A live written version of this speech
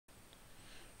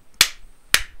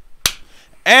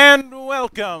And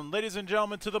welcome, ladies and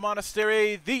gentlemen, to the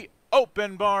Monastery, the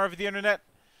open bar of the internet,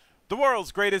 the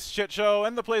world's greatest shit show,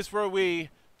 and the place where we,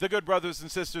 the good brothers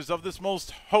and sisters of this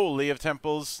most holy of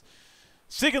temples,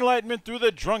 seek enlightenment through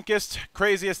the drunkest,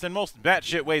 craziest, and most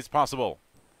batshit ways possible.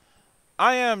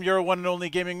 I am your one and only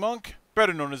gaming monk,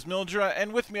 better known as Mildra,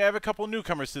 and with me I have a couple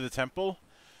newcomers to the temple.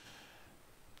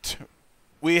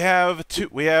 We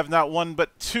have not one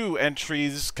but two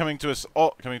entries coming to us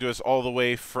all the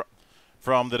way from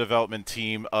the development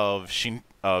team of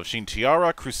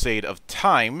Shintiara, Crusade of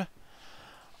Time.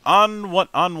 On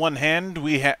one hand,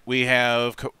 we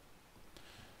have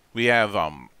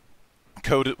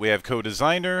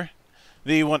co-designer,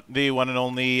 the one and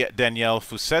only Daniele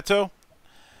Fusetto,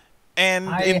 and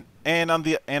on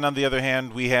the other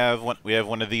hand, we have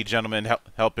one of the gentlemen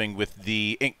helping with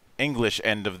the English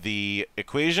end of the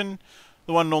equation,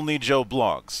 the one and only Joe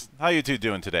Blogs. How you two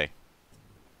doing today?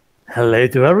 Hello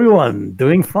to everyone.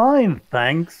 Doing fine.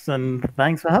 Thanks, and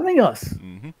thanks for having us.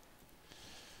 Mm-hmm.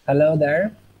 Hello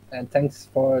there, and thanks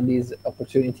for this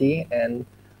opportunity. And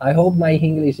I hope my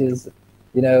English is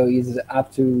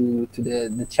up to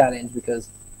the challenge, because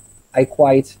I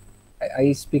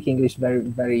speak English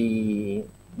very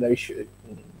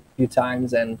few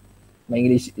times, and my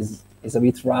English is a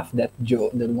bit rough. The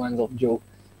ones of Joe,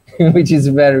 which is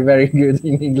very good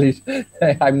in English.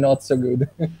 I'm not so good.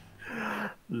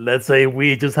 Let's say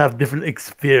we just have different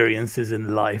experiences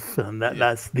in life, and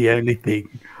that's the only thing.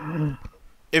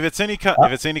 If it's any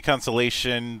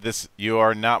consolation, you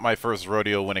are not my first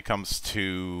rodeo when it comes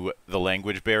to the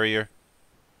language barrier.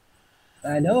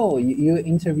 I know you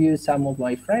interviewed some of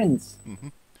my friends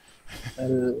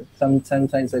some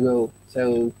times ago,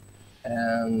 so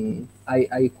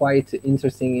I quite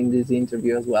interesting in this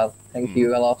interview as well. Thank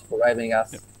you a lot for having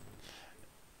us. Yep.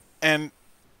 And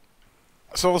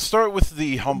so I'll start with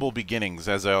the humble beginnings,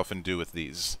 as I often do with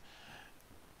these.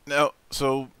 Now,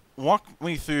 so walk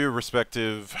me through your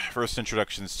respective first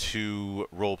introductions to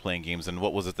role-playing games, and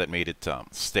what was it that made it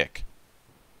stick?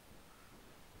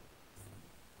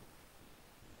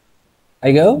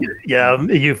 I go? Yeah,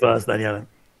 you first, Daniele.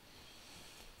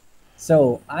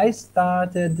 So I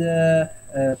started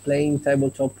playing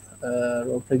tabletop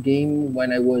role-play game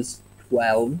when I was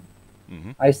 12.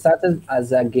 Mm-hmm. I started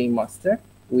as a game master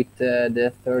with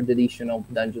the third edition of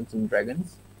Dungeons and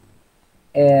Dragons,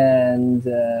 and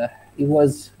it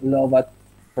was love at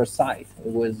first sight.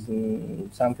 It was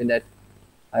something that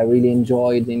I really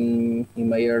enjoyed in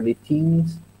my early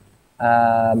teens.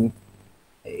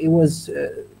 It was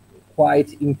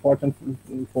quite important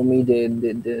for me,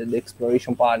 the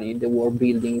exploration part, the world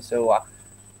building. So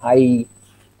I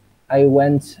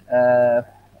went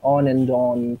on and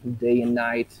on, day and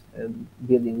night,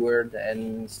 building world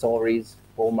and stories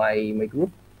for my group.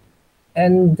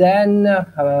 And then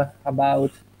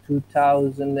about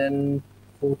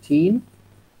 2014,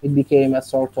 it became a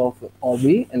sort of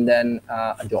hobby and then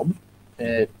a job.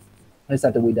 I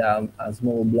started with a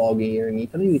small blog here in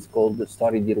Italy. It's called the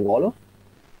Story di Ruolo.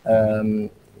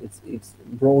 It's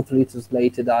broadly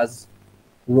translated as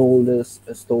role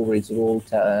stories, role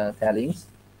tellings,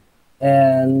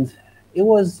 and it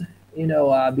was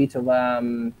a bit of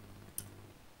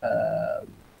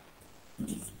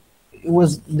it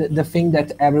was the thing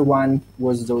that everyone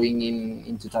was doing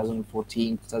in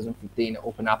 2014, 2015.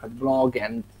 Open up a blog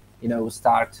and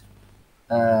start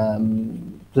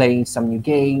playing some new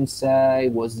games.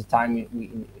 It was the time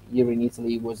here in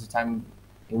Italy. It was the time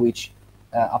in which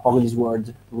Apocalypse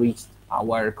World reached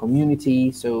our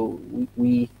community. So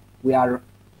we are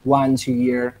 1-2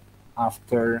 years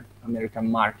after American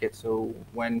market. So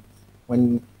when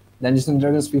Dungeons and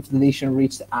Dragons 5th edition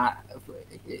reached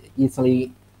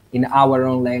Italy in our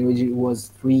own language, it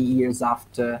was 3 years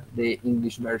after the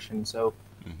English version. So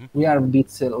we are a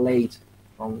bit late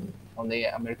on the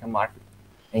American market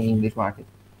and English market.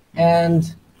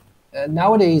 And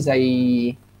nowadays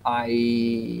I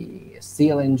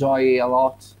still enjoy a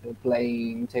lot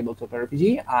playing tabletop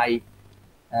RPG.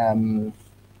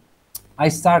 I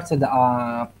started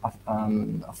a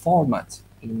format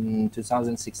in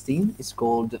 2016. It's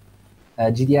called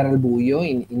GDR al Buio.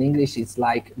 In English, it's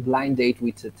like Blind Date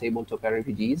with tabletop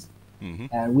RPGs.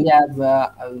 And we have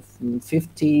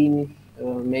 15,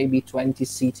 maybe 20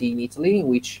 cities in Italy,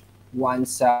 which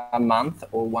once a month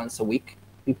or once a week,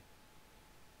 people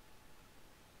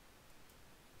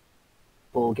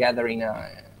gather in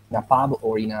a pub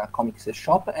or in a comics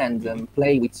shop and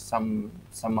play with some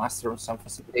master or some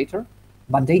facilitator,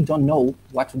 but they don't know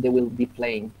what they will be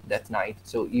playing that night.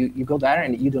 So you go there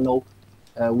and you don't know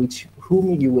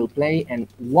whom you will play and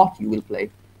what you will play.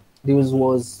 This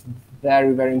was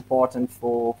very, very important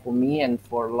for me and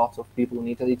for a lot of people in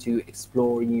Italy to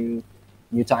explore new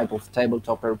type of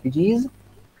tabletop RPGs.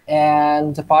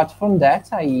 And apart from that,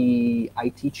 I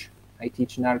teach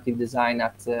narrative design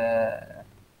at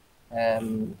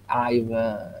IVE,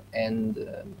 and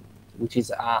which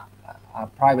is a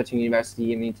private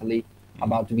university in Italy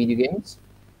about video games.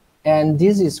 And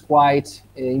this is quite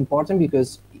important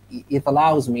because it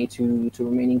allows me to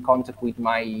remain in contact with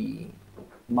my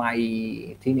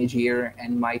teenage year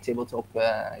and my tabletop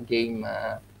game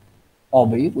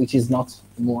hobby, which is not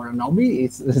more an hobby,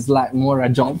 it's like more a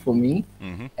job for me.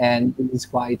 And it is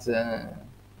quite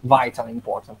vital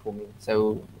important for me.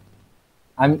 So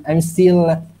I'm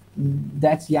still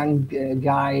that young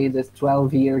guy, that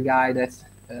 12-year guy that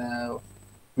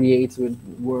creates with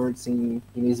words in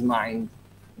his mind.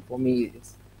 For me,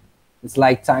 it's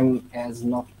like time has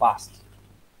not passed.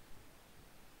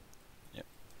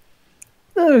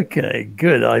 Okay,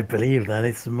 good. I believe that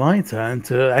it's my turn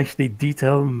to actually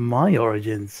detail my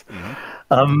origins.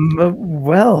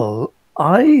 Well,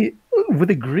 I would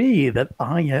agree that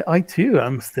I too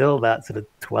am still that sort of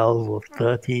 12 or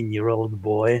 13-year-old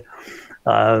boy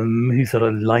who sort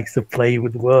of likes to play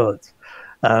with words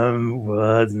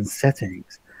and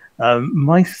settings.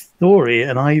 My story,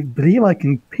 and I believe I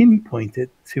can pinpoint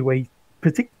it to a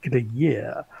particular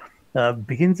year,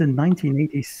 begins in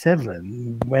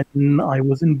 1987 when I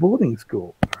was in boarding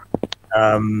school.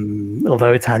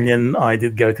 Although Italian, I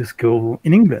did go to school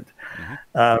in England.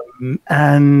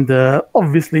 And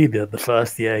obviously the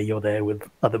first year you're there with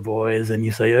other boys and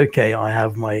you say, okay, I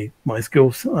have my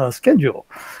school schedule.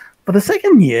 But the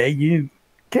second year you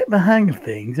get the hang of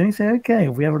things and you say, okay,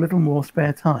 we have a little more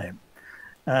spare time.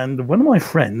 And one of my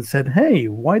friends said, hey,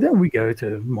 why don't we go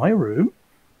to my room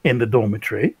in the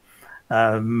dormitory?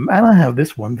 And I have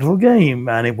this wonderful game.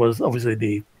 And it was obviously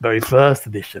the very first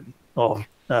edition of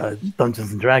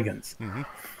Dungeons and Dragons.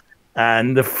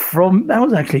 And that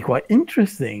was actually quite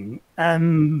interesting.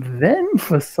 And then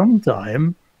for some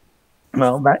time,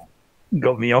 well, that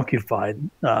got me occupied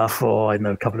for, I don't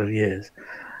know, a couple of years.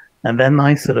 And then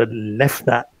I sort of left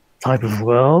that type of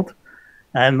world.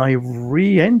 And I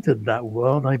re-entered that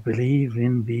world, I believe,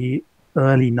 in the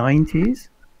early 90s,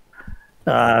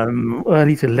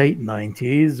 early to late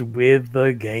 90s, with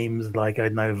the games like, I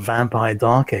don't know, Vampire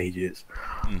Dark Ages,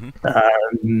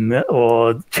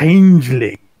 or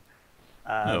Changeling.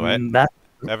 No, I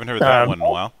haven't heard that one in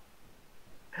a while.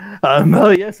 Oh,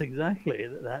 yes, exactly.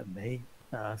 That may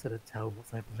sort of tell what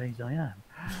type of age I am.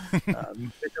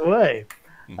 In a way.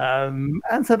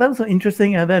 And so that was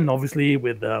interesting. And then obviously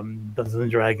with Dungeons and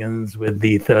Dragons, with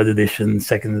the 3rd edition,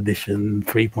 2nd edition,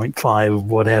 3.5,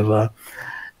 whatever.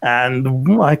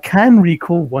 And I can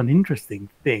recall one interesting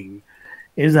thing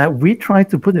is that we tried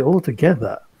to put it all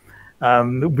together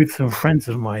with some friends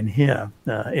of mine here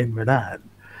in Milan.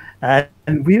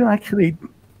 And we actually,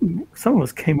 some of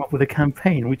us came up with a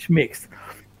campaign which mixed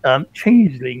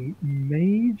changeling,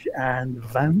 mage, and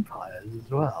vampires as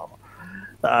well.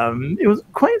 It was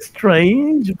quite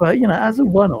strange, but, as a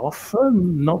one-off,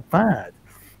 not bad.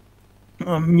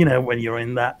 When you're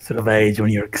in that sort of age,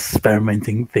 when you're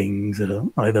experimenting things that are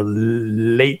either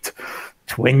late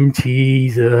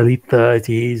 20s, early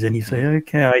 30s, and you say,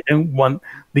 okay, I don't want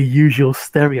the usual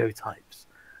stereotypes,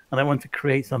 and I want to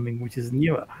create something which is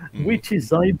newer, which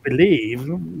is, I believe,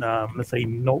 let's say,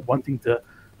 not wanting to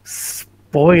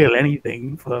spoil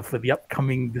anything for the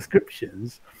upcoming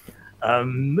descriptions,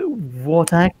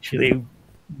 what actually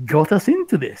got us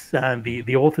into this, and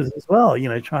the authors as well,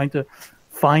 trying to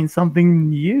find something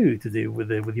new to do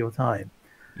with your time.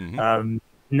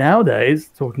 Nowadays,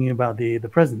 talking about the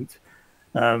present,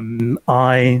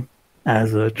 I,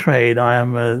 as a trade, I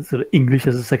am a sort of English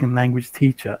as a second language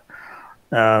teacher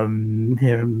here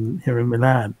in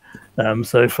Milan.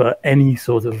 So for any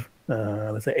sort of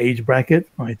let's say age bracket,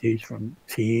 I teach from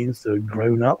teens to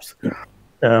grown-ups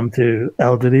to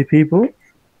elderly people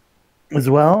as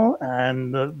well,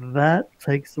 and that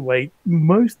takes away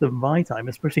most of my time,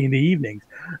 especially in the evenings,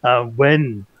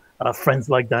 when friends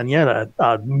like Daniele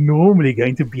are normally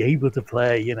going to be able to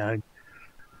play,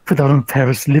 put on a pair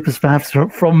of slippers perhaps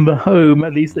from the home,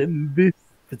 at least in this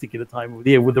particular time of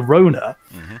the year with the Rona,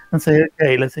 and say,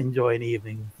 okay, let's enjoy an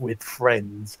evening with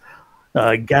friends,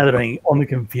 gathering on the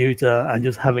computer and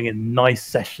just having a nice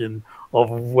session of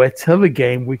whatever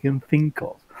game we can think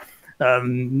of.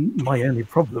 My only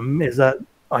problem is that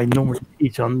I normally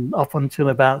teach up until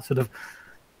about sort of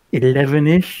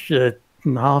 11-ish,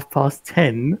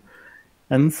 10:30,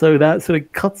 and so that sort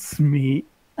of cuts me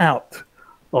out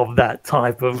of that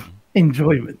type of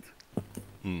enjoyment.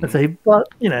 Let's say, but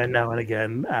now and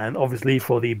again, and obviously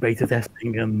for the beta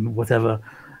testing and whatever,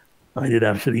 I did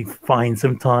actually find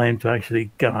some time to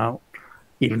actually go out,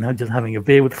 even though just having a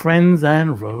beer with friends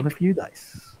and roll a few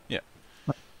dice. Yeah.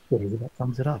 Really, that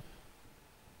sums it up.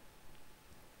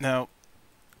 Now,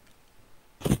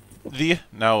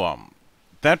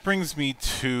 that brings me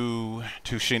to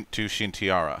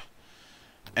Shintiara,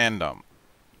 and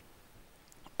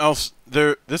else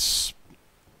there this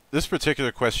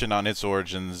particular question on its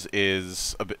origins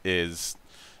is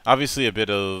obviously a bit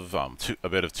of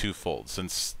twofold,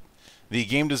 since the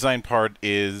game design part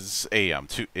is a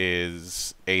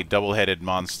double-headed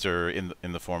monster in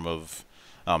the form of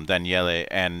Daniele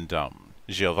and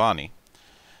Giovanni,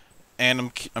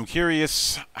 and I'm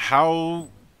curious how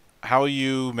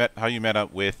you met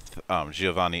up with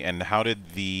Giovanni, and how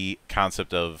did the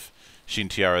concept of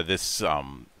Shintiara, this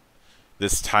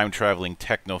time traveling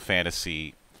techno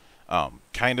fantasy,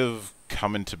 kind of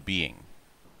come into being?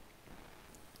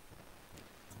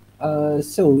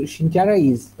 So Shintiara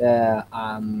is a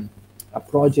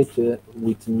project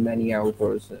with many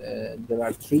authors. There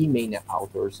are three main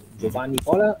authors: Giovanni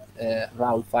Pola,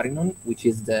 Raul Farinon, which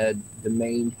is the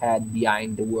main head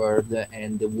behind the word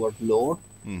and the word lore,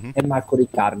 Mm-hmm. and Marco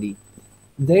Riccardi.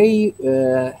 They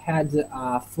had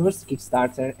a first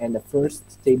Kickstarter and a first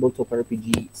tabletop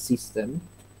RPG system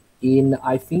in,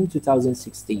 I think,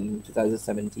 2016,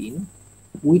 2017,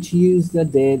 which used the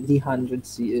D100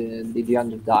 the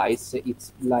D100 dice.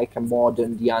 It's like a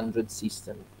modern D100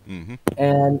 system. Mm-hmm.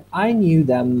 And I knew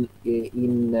them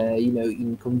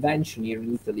in convention here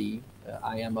in Italy.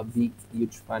 I am a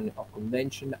huge fan of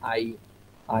convention. I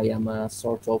am a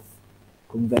sort of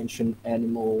convention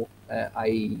animal.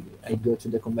 I go to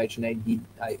the convention. I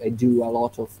do a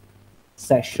lot of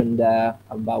session there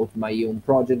about my own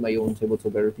project, my own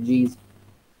tabletop RPGs.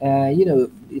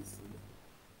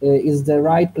 It's the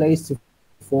right place to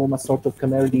form a sort of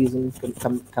camaraderism,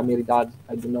 cameridad.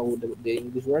 I don't know the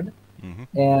English word, Mm-hmm.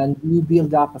 and you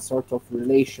build up a sort of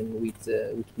relation with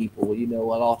people. You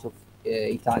know, a lot of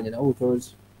Italian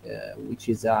authors, which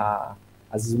is a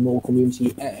small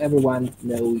community. Everyone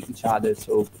know each other,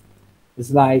 so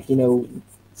it's like,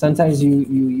 sometimes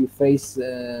you face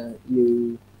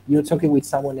you're talking with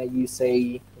someone and you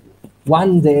say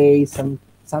one day, some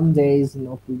days,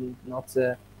 not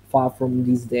far from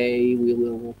this day, we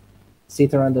will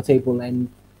sit around the table and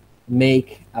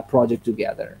make a project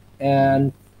together.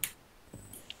 And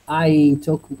I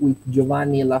talked with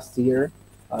Giovanni last year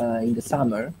in the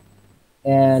summer,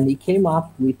 and he came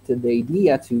up with the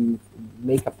idea to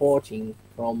make a porting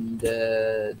from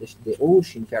the old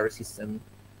Shintiara system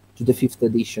to the fifth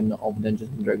edition of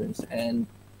Dungeons and Dragons. And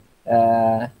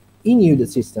he knew the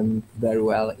system very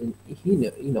well, and he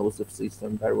knows the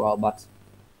system very well. But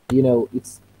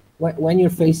it's when you're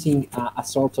facing a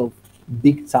sort of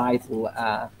big title,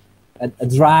 a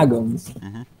dragons,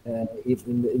 Mm-hmm.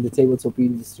 in the tabletop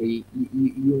industry,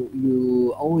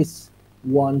 you always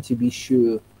want to be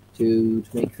sure to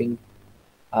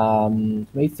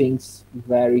make things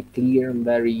very clear and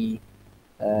very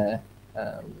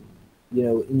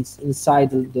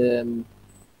inside the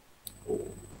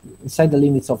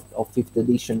limits of fifth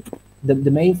edition.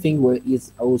 The main thing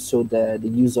is also the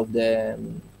use of the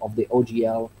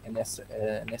OGL and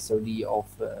SRD of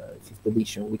fifth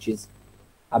edition, which is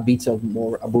a bit of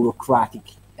more a bureaucratic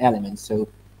element. So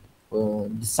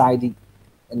deciding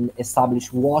and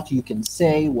establish what you can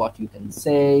say,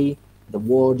 the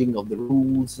wording of the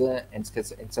rules, and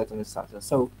etc. etc.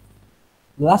 So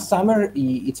last summer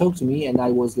he talked to me, and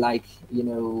I was like,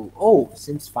 oh,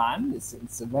 seems fun.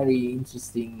 It's a very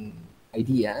interesting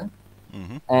idea.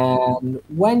 Mm-hmm. And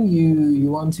when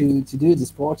you want to do the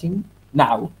sporting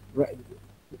now, right,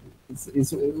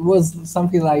 it was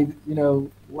something like,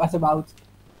 what about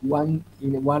one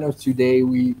or 2 day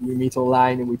we meet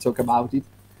online and we talk about it.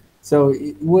 So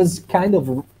it was kind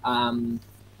of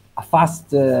a fast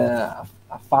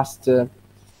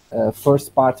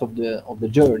first part of the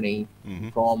journey,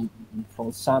 Mm-hmm.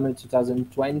 from summer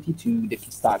 2020 to the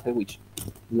Kickstarter, which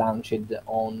launched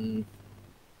on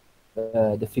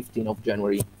the 15th of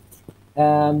January.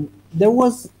 There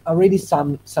was already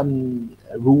some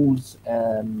rules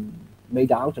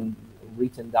made out and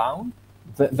written down,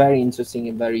 very interesting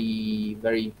and very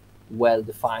very well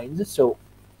defined. So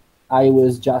I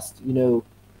was just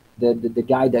the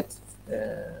guy that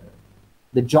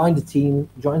joins the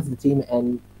team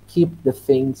and keep the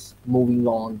things moving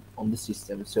on the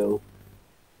system. So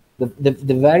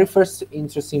the very first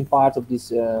interesting part of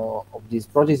this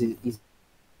project is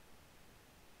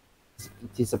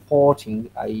it is supporting.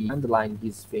 I underline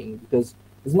this thing because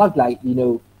it's not like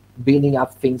building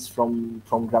up things from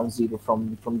ground zero,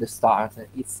 from the start.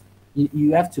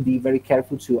 You have to be very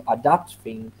careful to adapt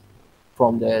things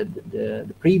from the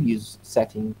previous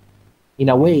setting in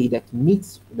a way that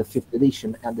meets the 5th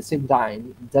edition, at the same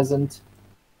time doesn't.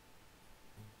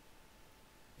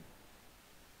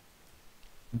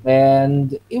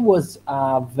 And it was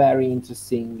a very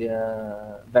interesting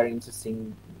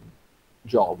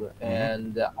job,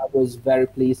 and I was very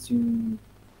pleased to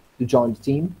join the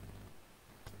team.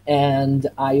 And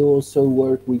I also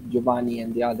worked with Giovanni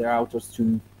and the other authors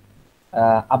to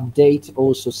update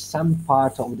also some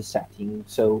part of the setting.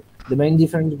 So the main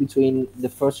difference between the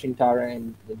first Shintiara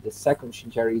and the second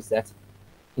Shintiara is that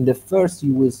in the first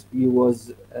it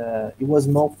was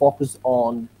more focused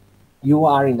on, you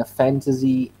are in a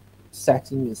fantasy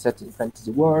setting, a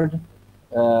fantasy world,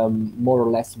 more or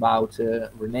less about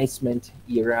Renaissance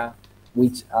era,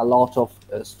 with a lot of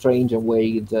strange and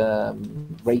weird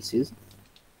races,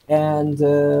 and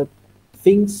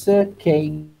things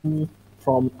came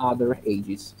from other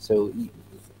ages. So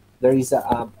there is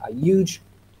a huge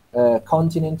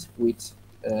continent with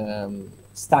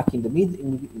stuck in the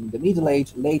Middle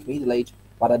Age, late Middle Age,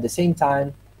 but at the same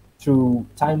time, through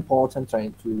time portal,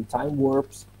 through time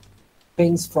warps,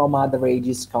 things from other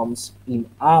ages comes in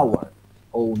our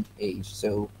own age.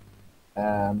 So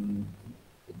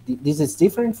this is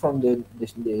different from the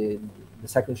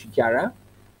second Shintiara,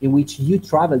 in which you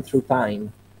travel through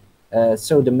time.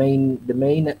 So the main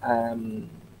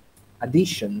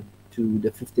addition to the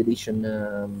 5th edition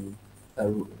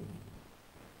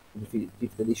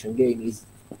game is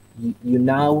you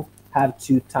now have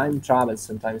to time travel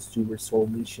sometimes to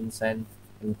resolve missions and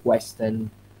quests, and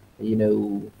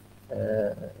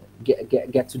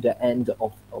get to the end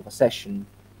of a session.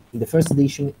 In the first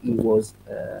edition, it was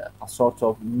a sort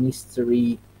of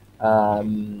mystery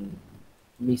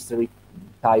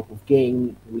type of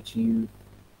game, which you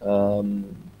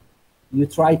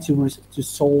try to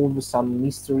solve some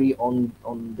mystery on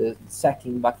the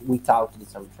setting, but without the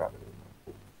time travel.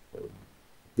 So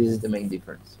this is the main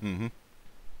difference.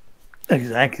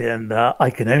 Exactly, and I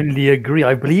can only agree.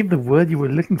 I believe the word you were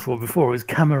looking for before was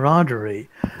camaraderie.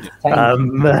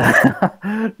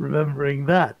 Remembering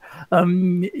that.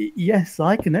 Yes,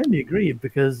 I can only agree,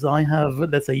 because I have,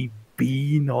 let's say,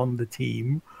 been on the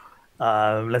team,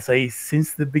 let's say,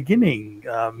 since the beginning.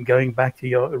 Going back to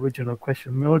your original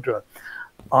question, Mildred,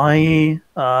 I,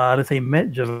 let's say,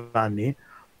 met Giovanni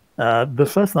the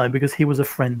first time because he was a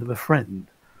friend of a friend.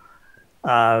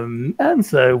 And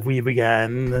so we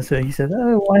began. So he said,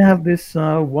 "Oh, I have this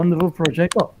wonderful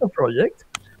project, a project.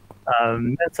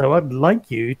 And so I'd like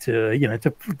you to,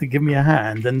 to give me a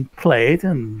hand and play it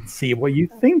and see what you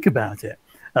think about it,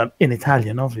 in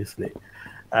Italian, obviously."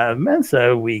 And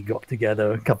so we got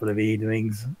together a couple of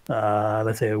evenings,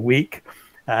 let's say a week,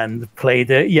 and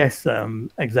played it. Yes,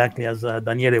 exactly as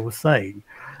Daniele was saying,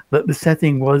 that the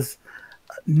setting was,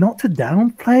 not to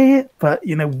downplay it, but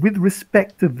with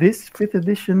respect to this 5th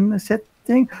edition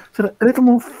setting, sort of a little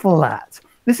more flat.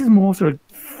 This is more sort of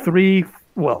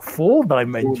 4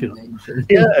 dimensional.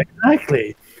 Yeah,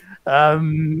 exactly.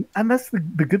 And that's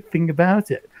the good thing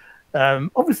about it.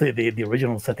 Obviously, the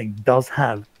original setting does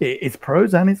have its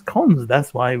pros and its cons.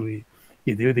 That's why you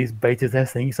do these beta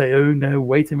tests and you say, "Oh no,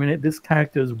 wait a minute, this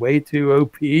character is way too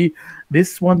OP.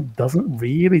 This one doesn't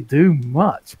really do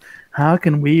much. How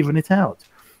can we even it out?"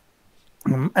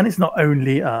 And it's not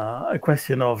only a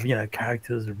question of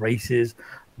characters, races,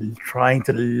 trying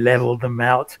to level them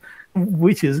out,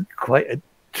 which is quite a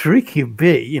tricky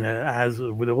bit, as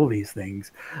with all these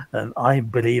things. And I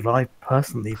believe I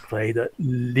personally played at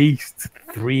least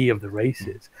 3 of the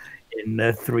races in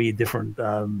 3 different,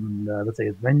 let's say,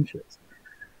 adventures.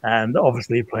 And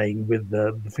obviously playing with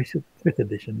the 5th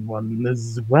edition one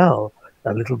as well,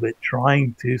 a little bit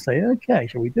trying to say, okay,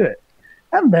 shall we do it?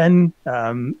 And then,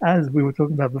 as we were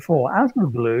talking about before, out of the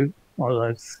blue, I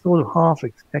was sort of half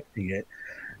expecting it,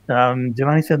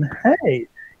 Giovanni said, "Hey,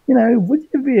 would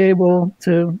you be able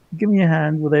to give me a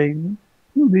hand with a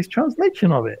English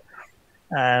translation of it?"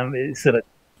 And it sort of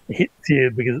hits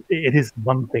you, because it is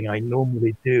one thing I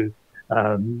normally do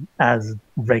as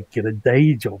regular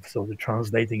day job, sort of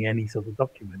translating any sort of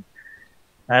document.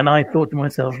 And I thought to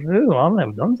myself, "Oh, I've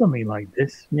never done something like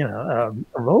this, a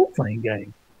role-playing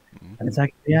game." And it's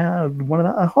like, yeah,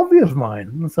 a hobby of mine.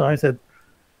 And so I said,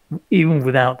 even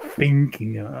without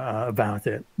thinking about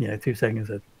it, 2 seconds,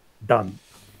 I said, "Done."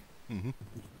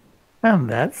 And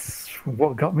that's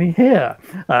what got me here.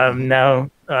 Now,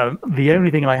 the only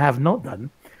thing I have not done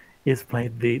is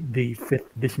played the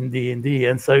 5th edition D&D.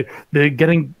 And so they're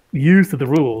getting used to the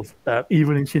rules,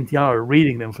 even in Shintiara,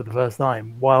 reading them for the first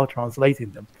time while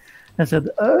translating them. I said,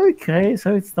 okay,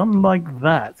 so it's done like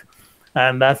that.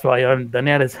 And that's why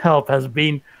Daniele's help has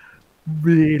been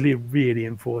really, really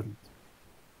important.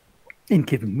 in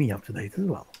keeping me up to date as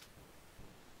well.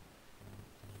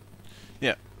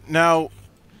 Yeah. Now,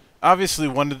 obviously,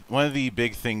 one of the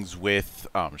big things with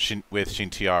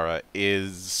Shintiara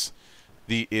is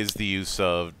the use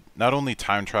of not only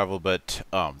time travel but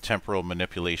temporal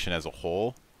manipulation as a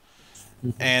whole.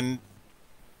 And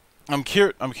I'm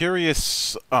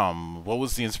curious. What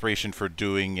was the inspiration for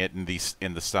doing it in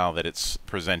the style that it's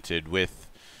presented with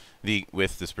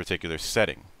this particular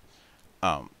setting?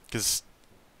 Because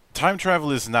time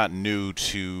travel is not new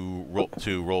to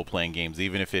role playing games,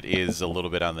 even if it is a little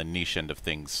bit on the niche end of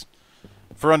things,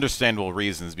 for understandable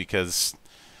reasons. Because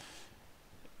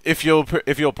if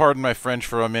you'll pardon my French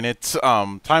for a minute,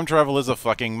 time travel is a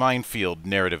fucking minefield,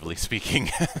 narratively speaking.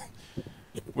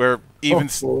 Where even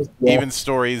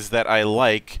stories that I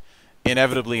like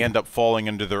inevitably end up falling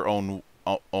under their own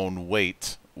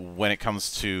weight when it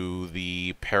comes to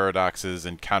the paradoxes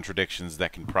and contradictions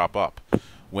that can prop up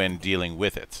when dealing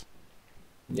with it.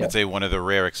 Yeah. I'd say one of the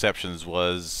rare exceptions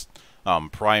was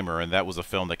Primer, and that was a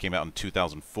film that came out in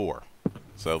 2004.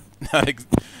 So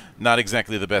not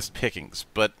exactly the best pickings.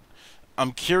 But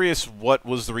I'm curious, what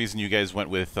was the reason you guys went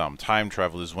with time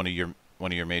travel as one of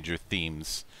your major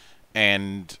themes,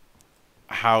 and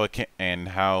how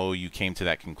you came to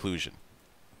that conclusion?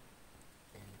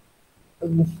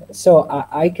 So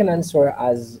I can answer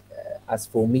as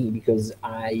for me, because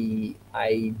I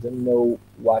don't know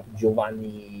what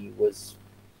Giovanni was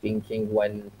thinking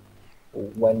when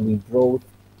we brought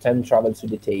time travel to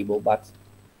the table, but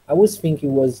I was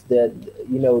thinking was that,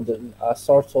 you know, a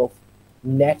sort of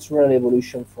natural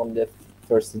evolution from the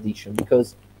first edition,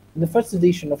 because in the first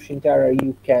edition of Shintiara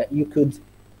you could,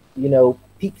 you know,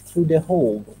 peek through the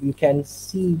hole. You can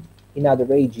see in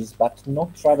other ages, but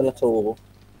not travel at all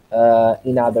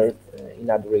in other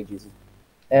ages.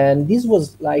 And this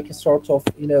was like a sort of,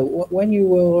 you know, when you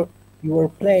were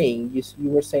playing, you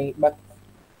were saying, but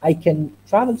I can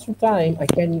travel through time. I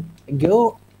can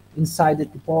go inside the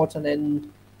portal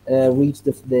and reach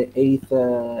the eighth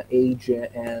age,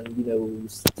 and, you know,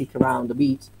 stick around a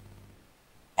bit.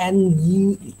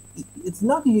 And it's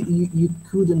not you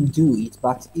couldn't do it,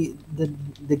 but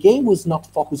the game was not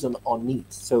focused on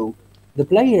it. So the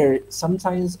player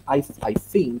sometimes, I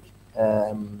think,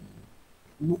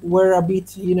 were a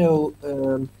bit, you know,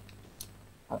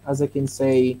 as I can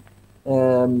say,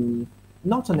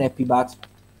 not unhappy, but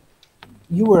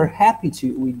you were happy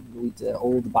with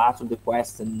all the battle, the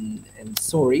quest, and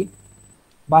story.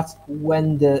 But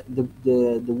when the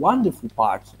wonderful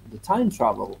part, the time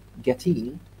travel, get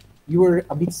in, you were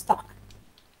a bit stuck.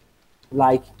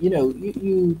 Like, you know,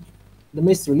 you the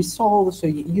mystery is solved, so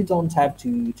you don't have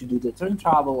to do the time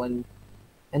travel, and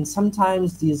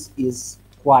sometimes this is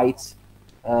quite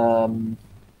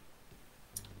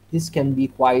this can be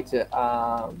quite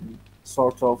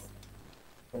sort of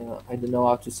I don't know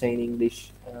how to say in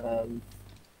English,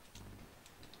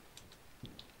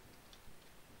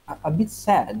 a bit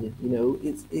sad, you know.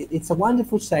 It's a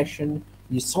wonderful session.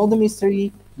 You solve the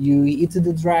mystery, you eat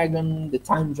the dragon, the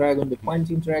time dragon, the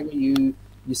quantum dragon, you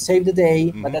save the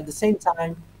day, but at the same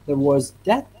time there was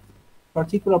that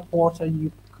particular portal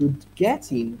you could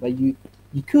get in, but you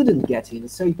couldn't get in.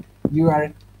 So you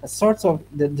are a sort of,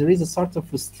 there is a sort of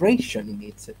frustration in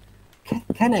it.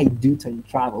 Can I do time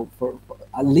travel for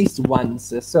at least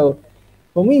once? So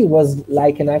for me, it was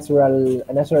like a natural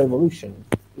evolution.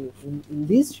 In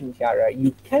this Shintiara,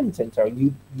 you can time travel.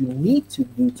 You need to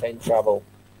do time travel,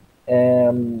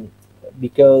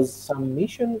 because some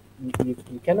mission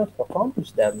you cannot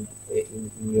accomplish them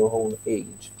in your own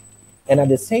age. And at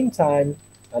the same time,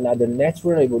 another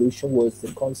natural evolution was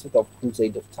the concept of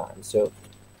Crusade of Time. So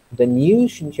the new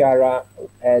Shintiara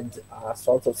had a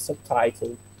sort of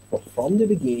subtitle from the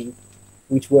beginning,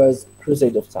 which was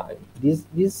Crusade of Time.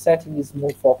 This setting is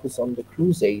more focused on the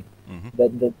crusade,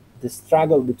 the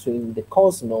struggle between the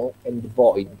Cosmo and the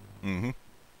Void.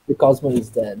 The Cosmo is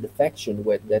the faction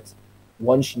that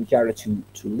wants Shintiara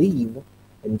to leave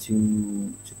and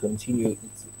to continue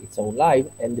its own life,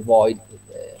 and the Void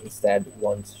instead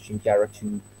wants Shintiara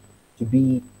to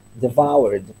be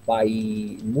devoured by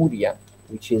Muria,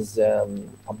 which is a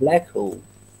black hole.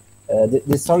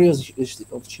 The story of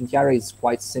Shintiara is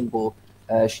quite simple.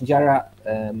 Shintiara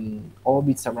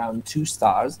orbits around two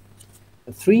stars.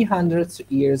 300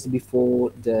 years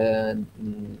before the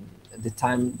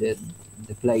time that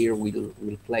the player will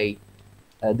play,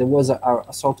 there was a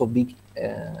sort of big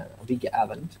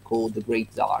event called the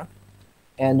Great Dark,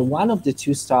 and one of the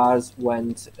two stars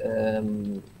went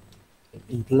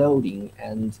imploding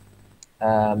and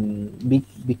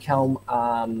become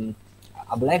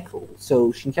a black hole.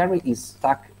 So Shintiara is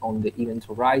stuck on the event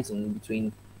horizon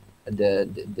between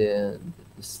the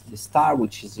star,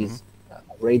 which is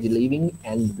already living,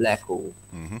 and the black hole.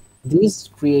 Mm-hmm. This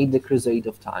create the Crusade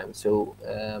of Time. So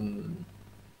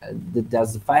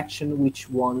there's the faction which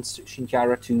wants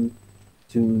Shintiara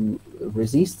to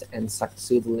resist and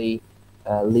successfully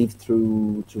live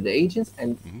through the ages,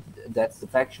 and that's the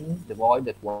faction, the Void,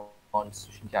 that wants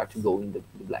Shintiara to go in the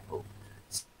black hole.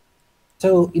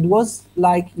 So it was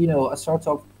like, you know, a sort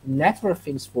of natural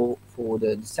things for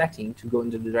the setting to go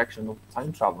in the direction of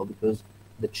time travel, because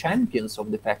the champions of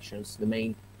the factions, the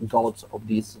main gods of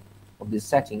this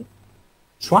setting,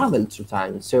 travel through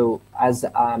time. So as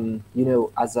you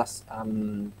know, as a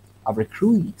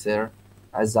recruiter,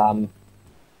 as a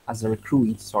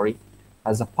recruit, sorry,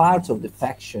 as a part of the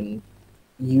faction,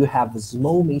 you have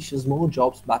small missions, small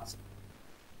jobs, but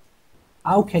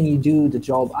how can you do the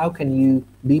job? How can you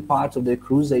be part of the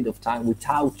Crusade of Time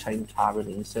without time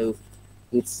traveling? So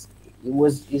it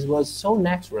was so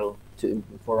natural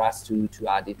for us to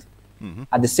add it. Mm-hmm.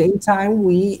 At the same time,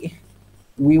 we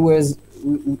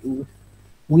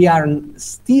are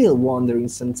still wondering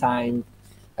sometimes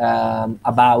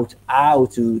about how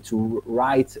to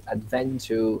write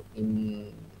adventure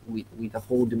with a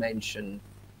whole dimension.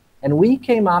 And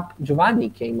Giovanni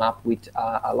came up with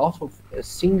a lot of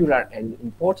singular and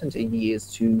important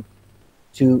ideas to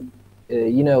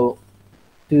you know,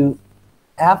 to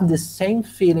have the same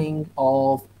feeling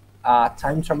of a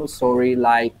time travel story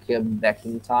like Back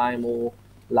in Time, or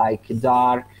like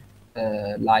Dark,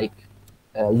 like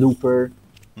Looper,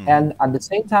 and at the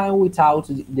same time without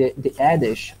the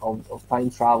adage of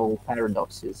time travel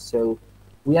paradoxes. So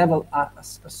we have a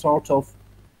sort of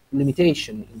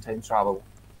limitation in time travel.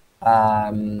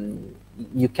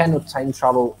 You cannot time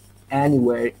travel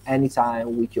anywhere,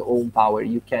 anytime with your own power.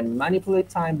 You can manipulate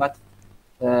time, but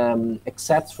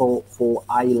except for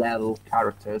high level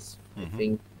characters, I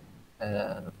think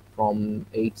from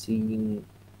 18th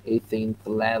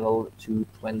level to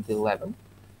 20th level,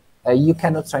 you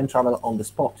cannot time travel on the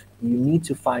spot. You need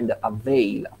to find a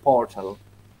veil, a portal,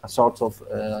 a sort of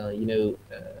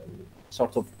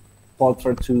sort of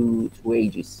portal to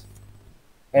ages,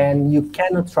 and you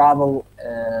cannot travel.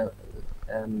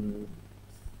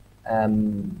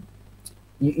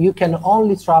 You can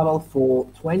only travel for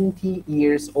 20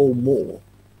 years or more.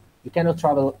 You cannot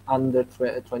travel under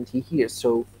 20 years.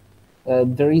 So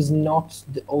there is not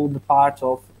all the part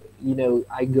of, you know,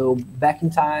 I go back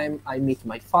in time, I meet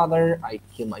my father, I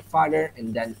kill my father,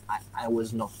 and then I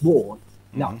was not born.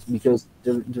 Not because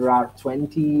there are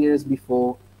 20 years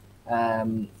before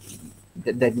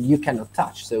that you cannot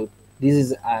touch. So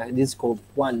this is called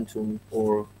quantum,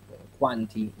 or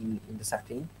quanti in the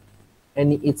setting,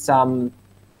 and it's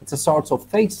a sort of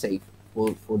fate safe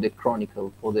for the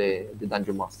chronicle, for the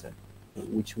dungeon master,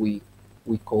 which we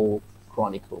call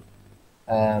chronicle.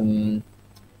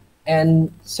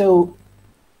 And so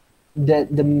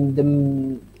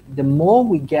the more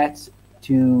we get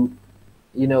to,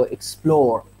 you know,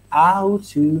 explore how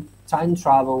to time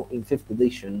travel in 5th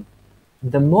edition,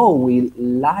 the more we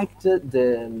liked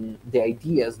the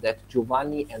ideas that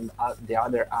Giovanni and the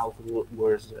other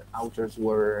authors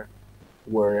were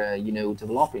you know,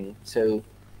 developing. So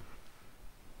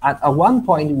at one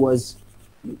point was,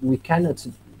 we cannot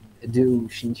do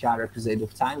Shintiara Crusade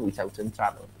of Time without time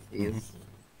travel.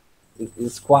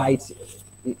 It's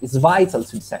vital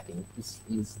to the setting. Is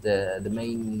the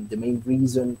main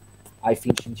reason I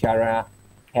think Shintiara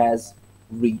has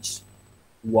reached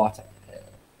what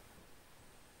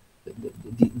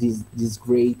this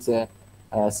great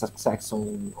success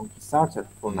on Kickstarter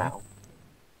for now.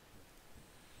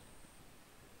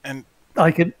 And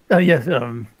I could, yes,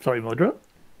 sorry, Modra.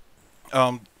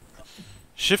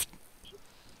 Shift.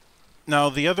 Now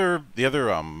the other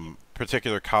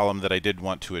particular column that I did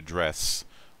want to address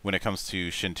when it comes to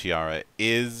Shintiara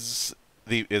is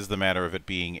the matter of it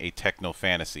being a techno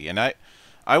fantasy, and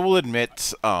I will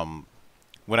admit,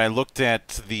 when I looked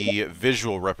at the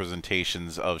visual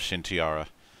representations of Shintiara,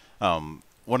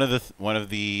 one of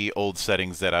the old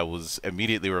settings that I was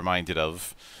immediately reminded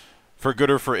of, for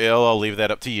good or for ill, I'll leave that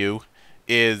up to you,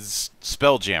 is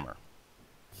Spelljammer,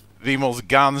 the most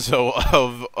gonzo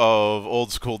of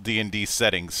old school D&D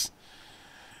settings.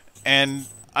 And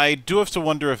I do have to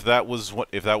wonder if that was one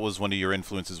of your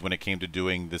influences when it came to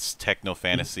doing this techno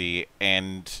fantasy,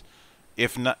 and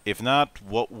if not,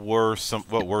 what were some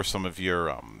of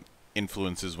your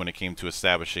influences when it came to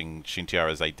establishing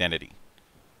Shintiara's identity?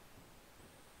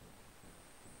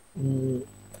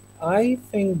 I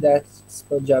think that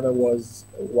Spelljammer was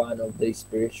one of the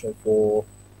inspiration for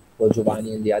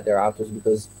Giovanni and the other authors,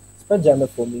 because Spelljammer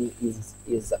for me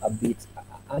is a bit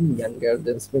I'm younger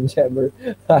than Spelljammer.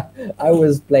 I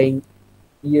was playing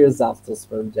years after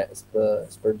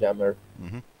Spelljammer.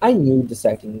 Mm-hmm. I knew the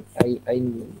setting.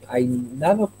 I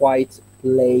never quite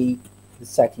play the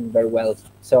setting very well.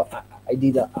 So I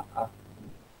did a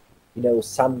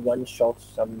some one shot,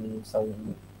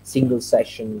 some single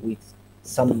session with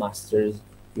some masters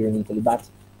here in Italy, but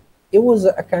it was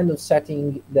a kind of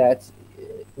setting that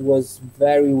was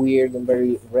very weird and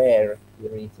very rare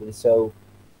here in Italy. So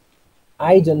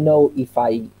I don't know if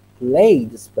I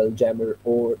played Spelljammer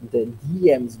or the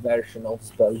DM's version of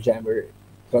Spelljammer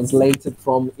translated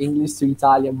from English to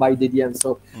Italian by the DM.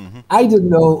 So Mm-hmm. I don't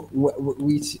know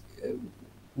which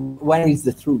where is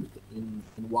the truth in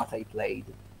what I played.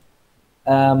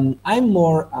 I'm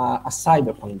more a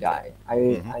cyberpunk guy.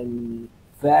 Mm-hmm. I'm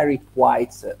very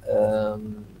quite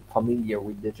familiar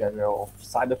with the genre of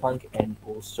cyberpunk and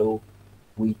also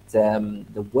with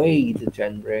the way the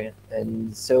genre.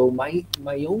 And so my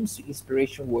own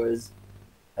inspiration was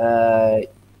uh,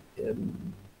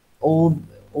 um, all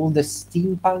all the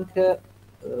steampunk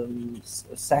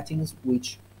settings,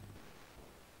 which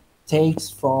takes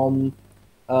from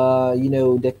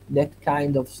that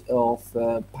kind of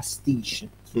pastiche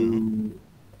Mm-hmm. to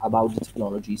about the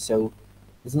technology. So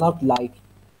it's not like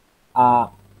a,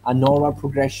 a normal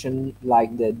progression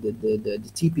like the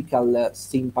typical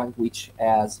steampunk, which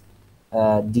has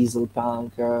diesel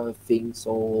punk things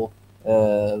or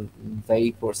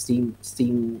vapor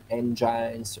steam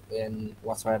engines and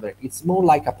whatsoever. It's more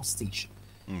like a pastiche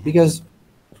Mm-hmm. because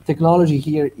technology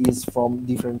here is from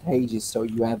different ages. So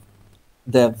you have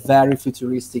the very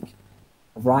futuristic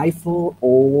rifle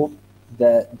or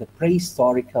the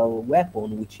prehistorical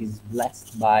weapon, which is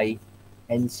blessed by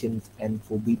ancient and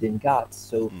forbidden gods.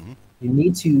 So Mm-hmm. you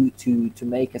need to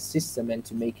make a system and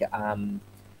to make a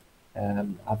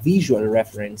visual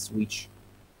reference which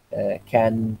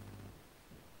can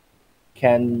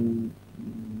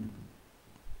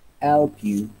help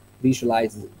you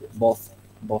visualize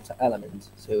both elements.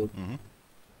 So Mm-hmm.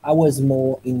 I was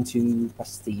more into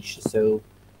pastiche. So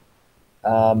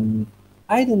Um,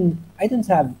 I don't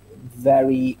have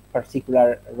very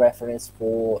particular reference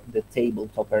for the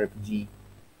tabletop RPG.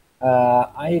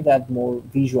 I have more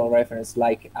visual reference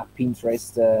like a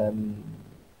Pinterest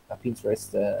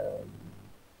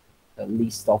a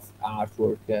list of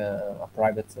artwork, a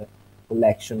private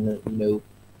collection.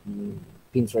 Mm,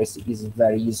 Pinterest is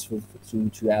very useful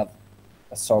to have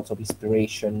a sort of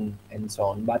inspiration and so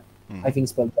on. But I Mm-hmm. think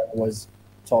Spellbound was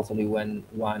totally one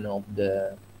of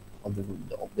the of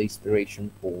the inspiration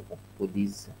for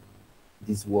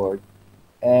this word.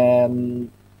 Um,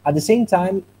 at the same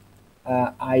time,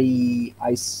 I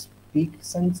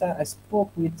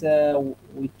spoke with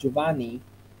Giovanni,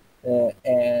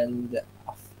 and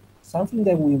something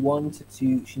that we wanted to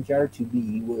Shintiara to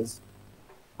be was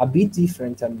a bit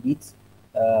different, a bit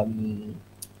um,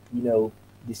 you know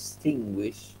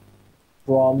distinguished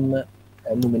from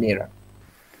Numenera.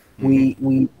 Mm-hmm.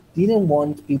 We didn't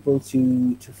want people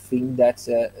to think that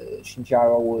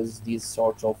Shinjara was this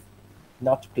sort of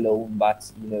not clone, but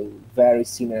very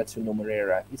similar to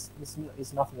Numenera.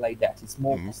 It's nothing like that. It's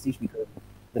more Mm-hmm. pastiche because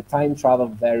the time travel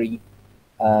very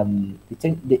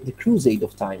the Crusade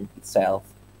of time itself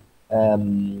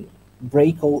um,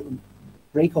 break all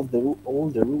break all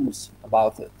the rules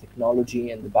about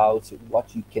technology and about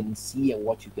what you can see and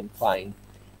what you can find.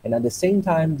 And at the same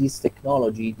time, this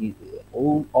technology,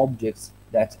 all objects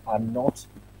that are not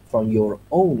from your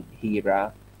own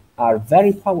era, are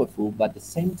very powerful, but at the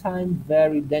same time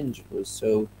very dangerous.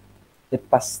 So the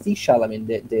pastiche element,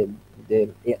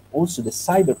 also the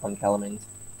cyberpunk element,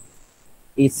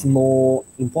 it's Mm-hmm. more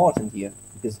important here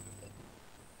because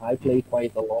I Mm-hmm. play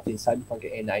quite a lot in Cyberpunk,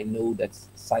 and I know that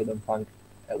Cyberpunk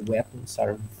weapons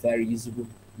are very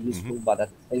Mm-hmm. useful, but at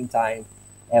the same time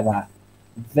have a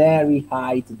very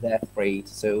high death rate.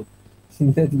 So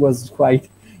that was quite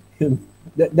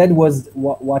that was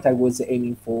what I was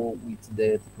aiming for with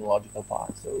the technological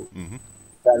part. So Mm-hmm.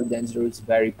 very dangerous,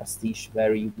 very pastiche,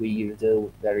 very weird,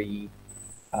 very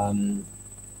um,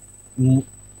 m-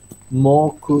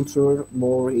 more culture,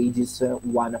 more ages,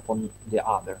 one upon the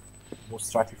other, a more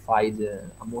stratified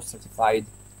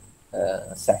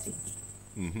setting.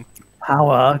 Mm-hmm.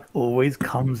 Power always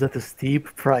comes at a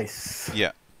steep price.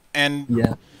 Yeah. And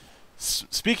Yeah,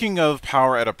 speaking of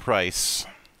power at a price,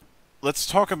 let's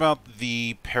talk about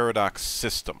the paradox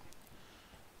system.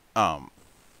 Um,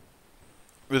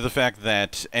 with the fact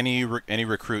that any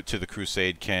recruit to the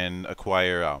Crusade can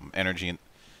acquire energy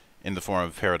in the form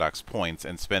of paradox points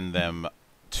and spend them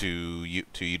to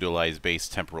utilize base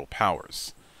temporal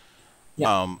powers. yeah,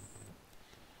 Um,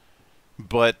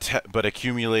 but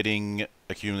accumulating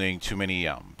accumulating too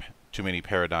many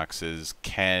paradoxes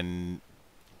can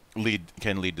lead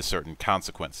to certain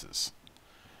consequences.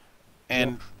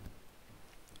 And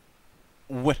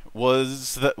what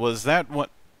was that what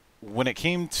when it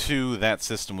came to that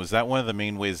system, was that one of the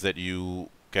main ways that you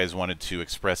guys wanted to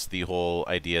express the whole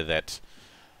idea that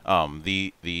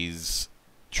these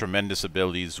tremendous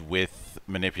abilities with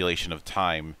manipulation of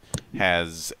time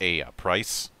has a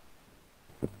price?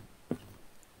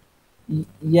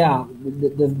 Yeah,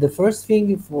 the first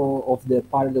thing of the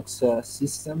paradox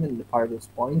system and the paradox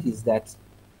point is that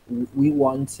we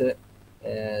want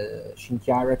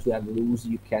Shintiara to have rules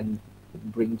you can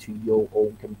bring to your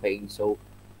own campaign. So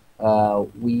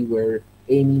we were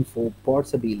aiming for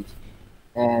portability,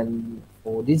 and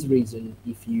for this reason,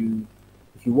 if you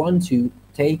want to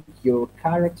take your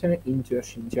character into a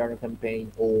Shintiara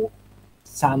campaign or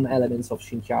some elements of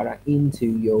Shintiara into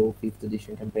your fifth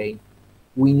edition campaign,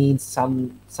 we need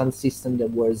some system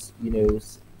that was, you know,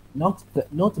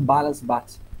 not balanced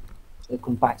but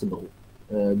compatible,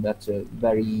 but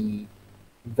very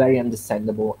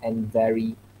understandable and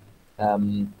very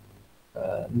um,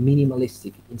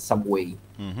 minimalistic in some way.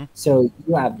 Mm-hmm. So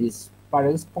you have these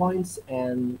paradox points,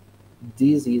 and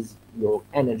this is your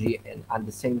energy, and at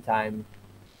the same time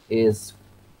is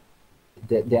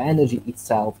the energy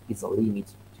itself is a limit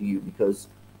to you, because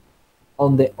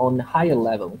on higher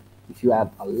level, if you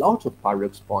have a lot of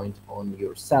paradox point on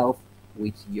yourself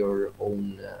with your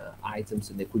own items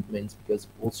and equipment, because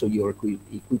also your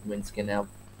equipments can have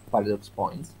paradox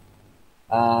points,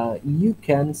 you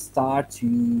can start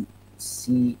to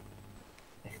see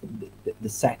the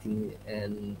setting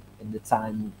and the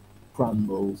time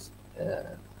crumbles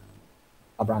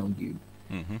around you.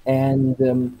 Mm-hmm.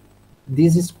 And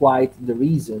this is quite the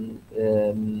reason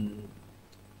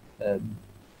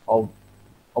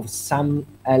of some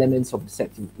elements of the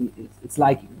setting. It's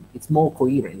like it's more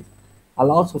coherent. A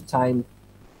lot of time,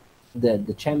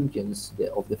 the champions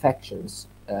of the factions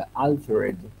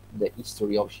altered the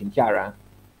history of Shintiara,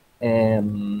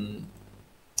 um,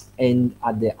 and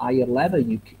at the higher level,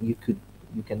 you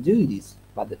can do this,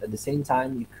 but at the same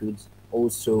time, you could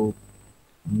also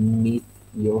meet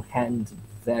your hand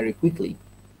very quickly.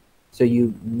 So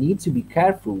you need to be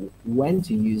careful when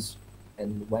to use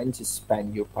and when to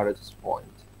spend your paradox point.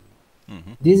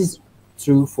 Mm-hmm. This is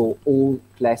true for all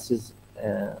classes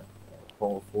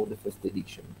for the first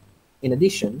edition. In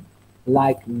addition,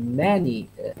 like many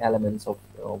elements of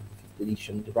the fifth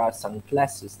edition, there are some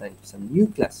classes and some new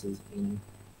classes in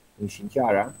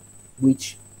Shintiara,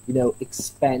 which, you know,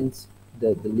 expand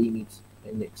the limit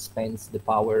and expands the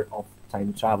power of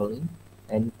time traveling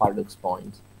and paradox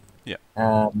point. Yeah.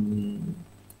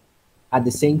 At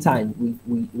the same time,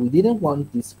 we didn't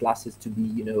want these classes to be,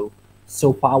 you know,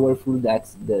 so powerful that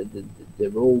the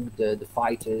rogue, the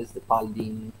fighters, the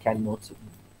paladin cannot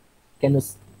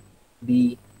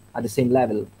be at the same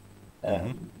level.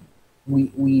 Mm-hmm.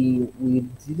 We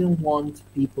didn't want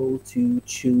people to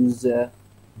choose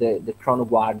the Chrono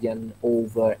Guardian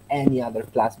over any other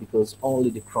class, because only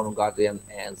the Chrono Guardian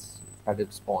has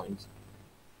paradox points.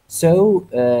 So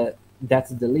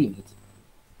that's the limit.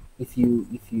 If you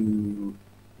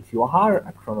are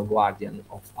a Chrono Guardian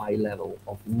of high level,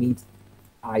 of mid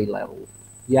high level,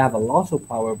 you have a lot of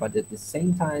power, but at the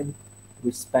same time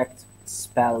respect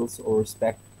spells or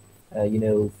respect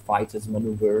fighters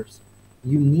maneuvers.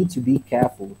 You need to be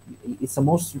careful. It's a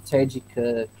more strategic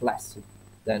class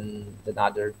than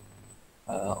other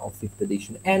of fifth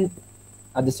edition, and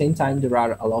at the same time there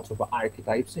are a lot of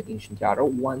archetypes in Shintiara,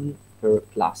 one per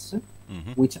class,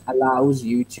 Mm-hmm. which allows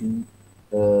you to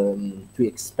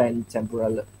expend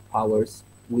temporal powers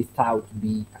without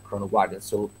being a Chrono Guardian.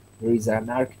 So there is an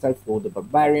archetype for the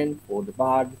Barbarian, for the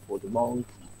Bard, for the Monk.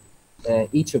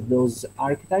 Each of those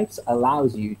archetypes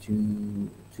allows you to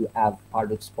have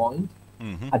paradox point,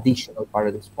 Mm-hmm. additional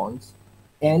paradox points,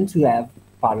 and to have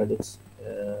paradox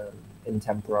and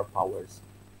temporal powers.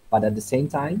 But at the same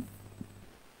time,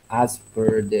 as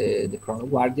per the Chrono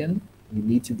Guardian, you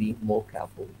need to be more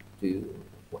careful to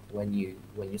when you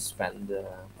spend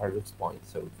paradox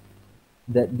points. So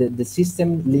the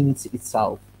system limits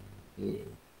itself, eh,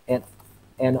 and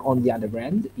and on the other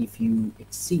hand, if you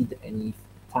exceed and if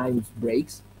time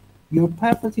breaks, you're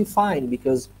perfectly fine,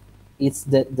 because it's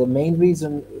the main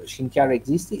reason Shintiara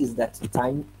existed is that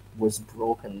time was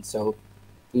broken. So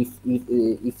if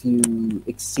you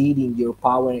exceed in your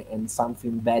power and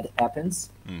something bad happens,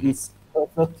 Mm-hmm. it's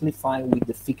perfectly fine with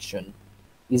the fiction.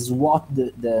 Is what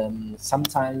the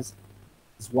sometimes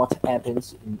is what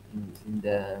happens in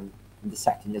the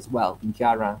setting as well. In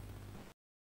Tiara,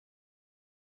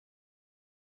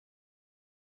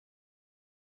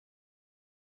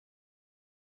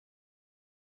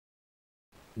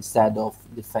 instead of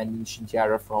defending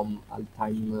Shintiara from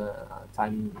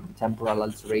temporal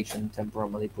alteration, temporal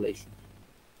manipulation.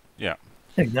 Yeah.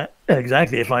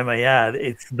 Exactly. If I may add,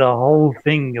 it's the whole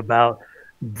thing about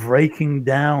breaking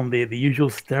down the usual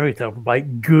stereotype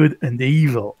about good and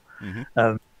evil.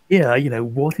 Mm-hmm. Yeah,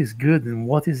 what is good and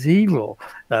what is evil.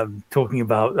 Talking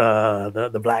about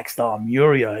the Black Star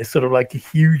Muria is sort of like a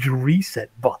huge reset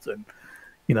button.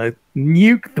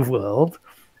 Nuke the world,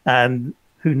 and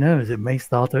who knows, it may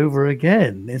start over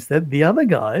again. Instead, the other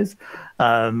guys,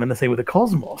 and I say with the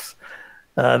Cosmos,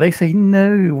 they say,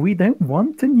 no, we don't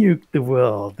want to nuke the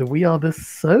world. We are the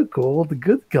so-called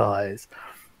good guys.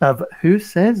 But who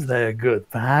says they're good?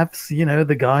 Perhaps,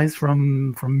 the guys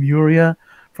from Muria,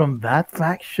 from that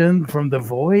faction, from the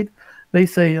Void, they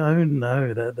say, oh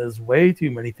no, there's way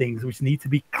too many things which need to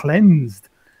be cleansed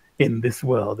in this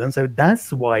world. And so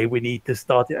that's why we need to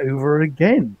start it over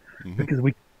again, Mm-hmm. because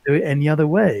we can't do it any other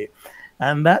way.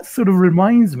 And that sort of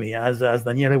reminds me, as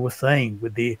Daniele was saying,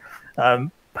 with the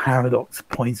paradox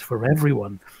points for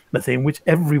everyone, let's say, in which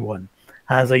everyone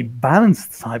has a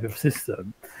balanced type of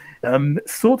system.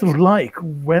 Sort of like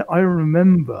where I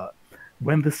remember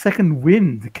when the second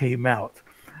wind came out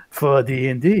for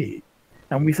D&D,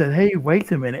 and we said, hey,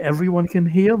 wait a minute, everyone can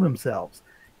heal themselves.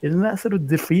 Isn't that sort of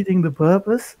defeating the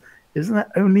purpose? Isn't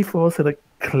that only for sort of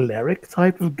cleric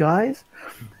type of guys?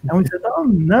 And we said, oh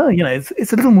no,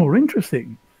 it's a little more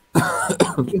interesting.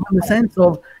 In the sense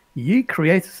of you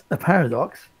create a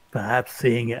paradox, perhaps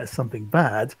seeing it as something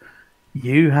bad,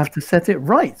 you have to set it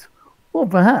right. Or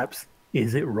perhaps,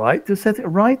 is it right to set it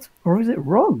right, or is it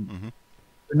wrong? Mm-hmm.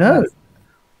 No.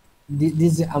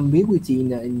 This ambiguity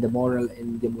in the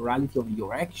morality of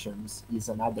your actions is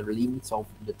another limit of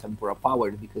the temporal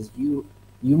power, because you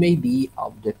may be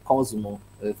of the Cosmo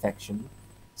faction,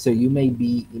 so you may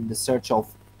be in the search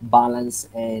of balance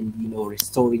and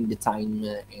restoring the time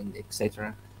and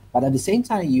etc. But at the same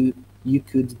time, you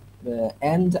could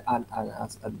end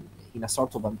in a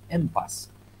sort of an impasse.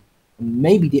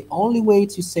 Maybe the only way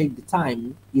to save the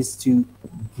time is to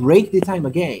break the time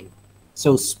again.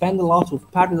 So spend a lot of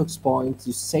paradox points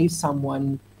to save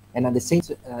someone, and at the same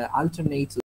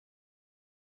alternate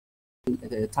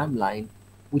timeline,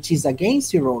 which is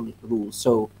against your own rules.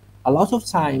 So a lot of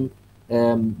time,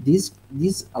 this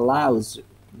allows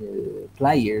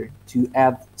player to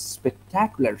have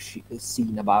spectacular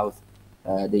scene about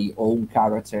their own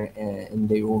character and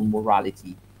their own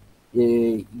morality.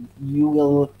 You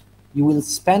will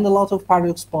spend a lot of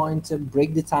paradox points,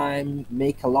 break the time,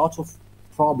 make a lot of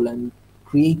problem,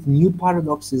 create new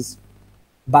paradoxes,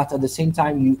 but at the same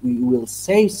time you will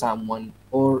save someone,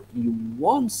 or you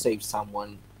won't save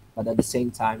someone, but at the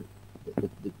same time the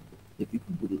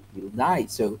people will die.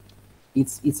 So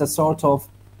it's a sort of,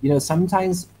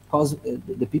 sometimes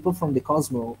the people from the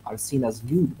Cosmo are seen as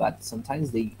good, but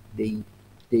sometimes they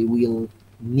will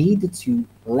need to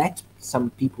let some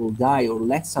people die or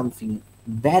let something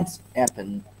bad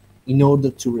happen in order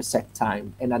to reset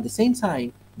time. And at the same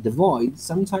time, the Void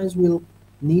sometimes will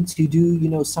need to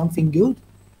do something good,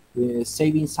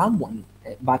 saving someone,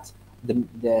 but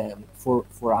for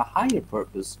a higher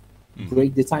purpose,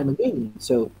 break the time again.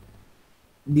 So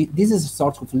this is a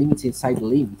sort of limit inside the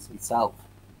limit itself.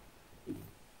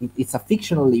 It's a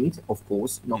fictional limit, of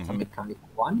course, not a mechanical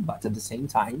one, but at the same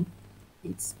time,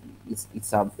 it's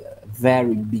a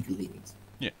very big limit.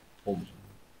 Yeah.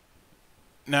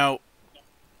 Now,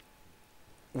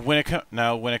 when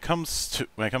it comes to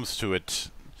it,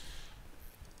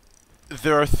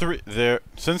 there are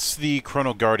since the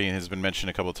Chrono Guardian has been mentioned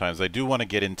a couple of times, I do want to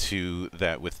get into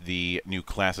that with the new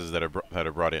classes that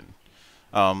are brought in.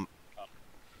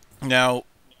 Now,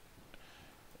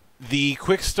 the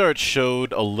quick start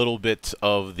showed a little bit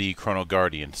of the Chrono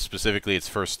Guardian, specifically its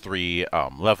first 3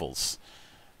 levels,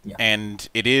 and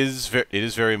it is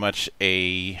very much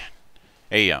a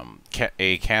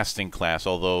casting class,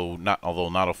 although not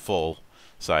a full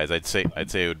size. I'd say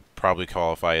it would probably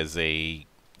qualify as a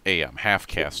half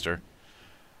caster.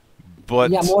 But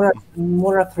yeah,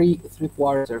 more a three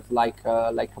quarters, like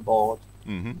a board,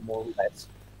 more or less.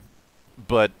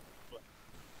 But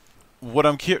what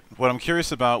I'm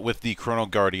curious about with the Chrono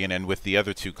Guardian and with the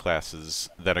other 2 classes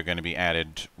that are going to be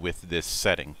added with this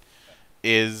setting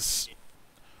is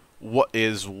what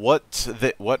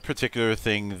particular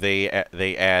thing they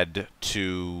add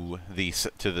to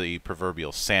the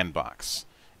proverbial sandbox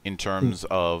in terms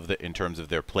of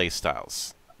their play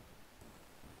styles.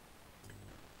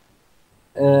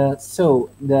 So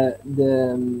the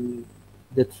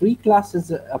 3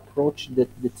 classes approach the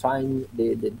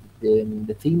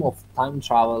theme of time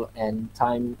travel and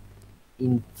time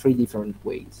in three different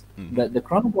ways. The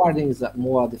Chrono Guardian is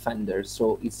more a defender,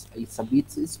 so it's a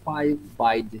bit inspired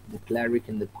by the cleric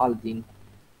and the paladin,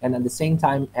 and at the same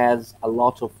time has a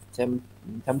lot of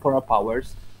temporal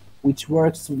powers, which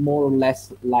works more or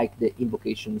less like the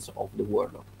invocations of the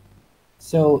warlock.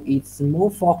 So it's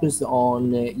more focused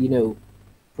on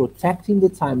protecting the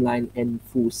timeline and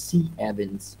foresee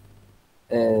events.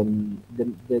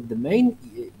 The main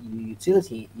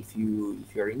utility, if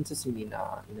you're interested in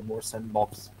a more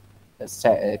sandbox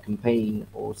campaign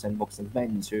or sandbox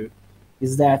adventure,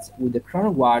 is that with the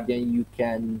Chrono Guardian you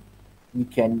can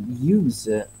use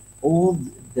all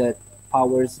the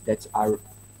powers that are,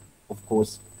 of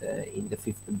course, in the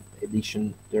 5th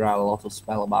edition there are a lot of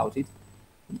spell about it.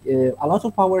 A lot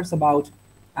of powers about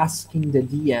asking the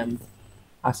DM,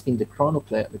 asking the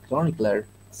chronicler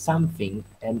something,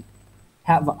 and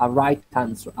have a right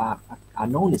answer,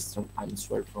 an honest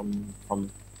answer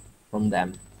from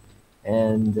them.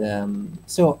 And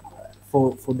so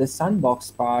for the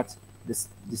sandbox part,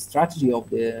 the strategy of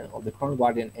the Chrono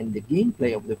Guardian and the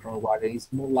gameplay of the Chrono Guardian is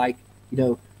more like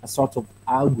a sort of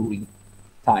augury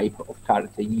type of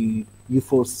character. You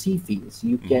foresee things.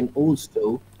 You can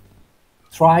also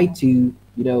try to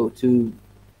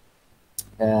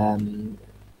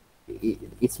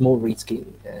it's more risky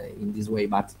in this way,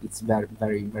 but it's very,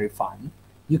 very, very fun.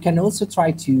 You can also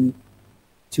try to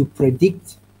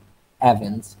predict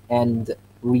events and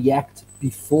react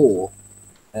before.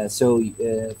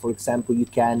 For example, you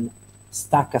can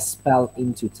stack a spell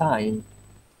into time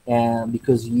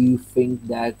because you think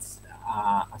that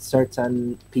a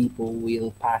certain people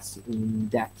will pass in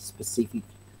that specific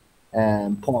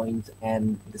point,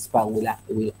 and the spell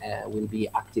will be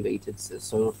activated.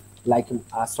 So like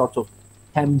a sort of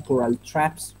temporal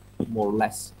traps, more or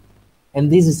less.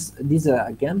 And this is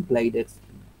a gameplay that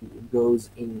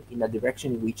goes in a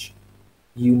direction in which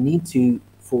you need to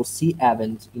foresee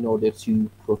events in order to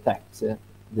protect the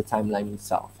timeline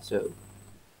itself. So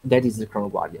that is the Chrono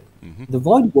Guardian. The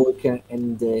Void Walker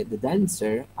and the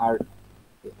Dancer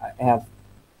have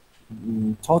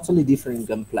totally different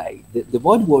gameplay. The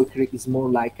Void Walker is more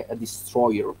like a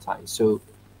destroyer of time. So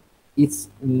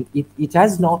it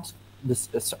has not this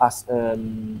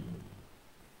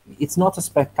it's not a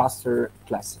spellcaster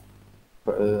class.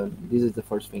 This is the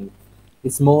first thing.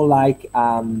 It's more like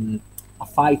a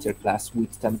fighter class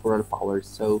with temporal powers.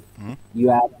 So you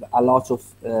have a lot of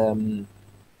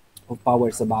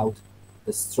powers about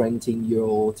strengthening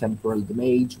your temporal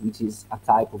damage, which is a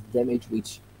type of damage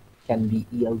which can be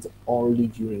healed only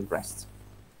during rest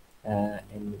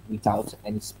and without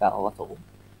any spell at all.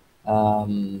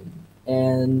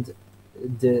 And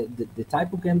the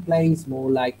type of gameplay is more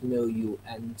like you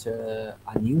enter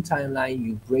a new timeline,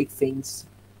 you break things,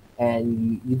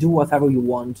 and you do whatever you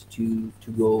want to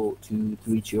go to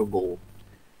reach your goal.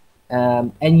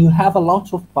 And you have a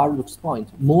lot of paradox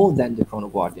points, more than the Chrono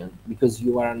Guardian, because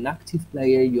you are an active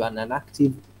player, you are an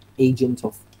active agent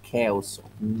of chaos, of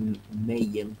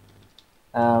mayhem.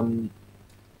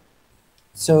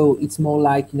 So it's more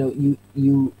like you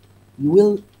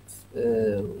will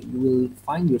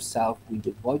find yourself with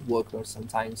the Void Walker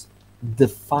sometimes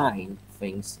define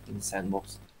things in the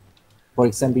sandbox. For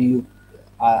example,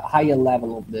 a higher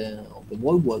level of the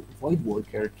Void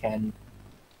Walker can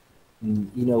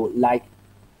like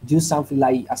do something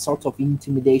like a sort of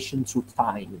intimidation through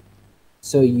time.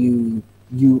 So you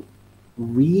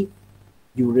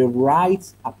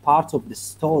rewrite a part of the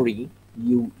story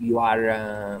you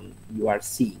are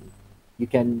seeing. You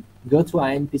can go to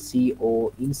an NPC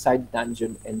or inside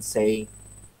dungeon and say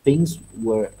things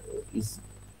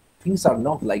are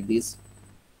not like this.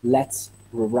 Let's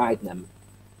rewrite them,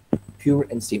 pure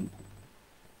and simple.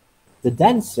 The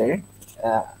Dancer,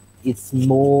 it's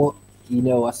more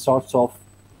a sort of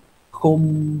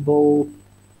combo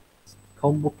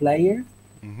player,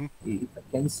 if I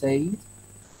can say it,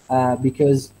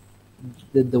 because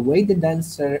the way the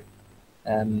Dancer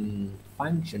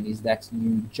function is that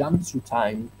you jump through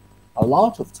time, a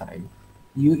lot of time.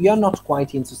 You're not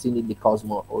quite interested in the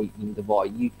cosmos or in the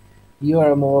void. You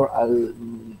are more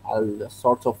a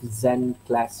sort of Zen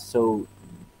class. So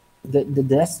the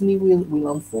destiny will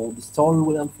unfold, the story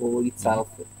will unfold itself.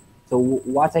 So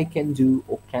what I can do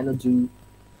or cannot do,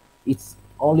 it's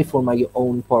only for my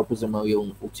own purpose and my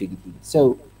own utility.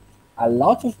 So a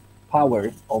lot of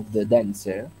power of the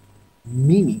Dancer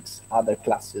mimics other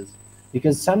classes,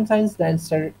 because sometimes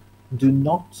Dancer do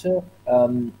not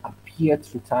appear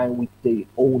through time with their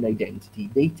own identity.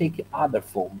 They take other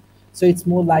form. So it's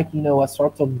more like a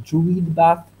sort of druid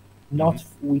buff, not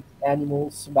with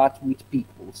animals but with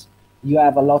peoples. You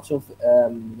have a lot of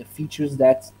features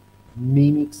that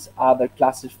mimics other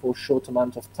classes for short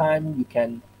amount of time. You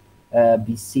can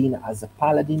be seen as a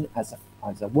paladin, as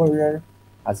a warrior,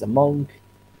 as a monk,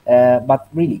 but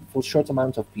really for short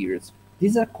amount of periods.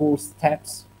 These are called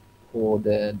steps for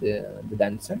the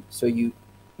dancer. So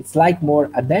it's like more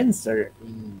a dancer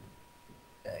in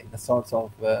a sort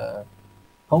of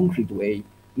concrete way.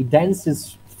 It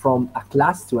dances from a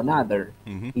class to another.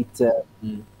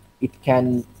 Mm-hmm. It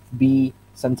can be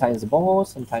sometimes a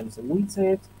boss, sometimes a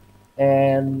wizard,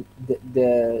 and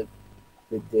the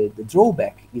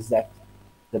drawback is that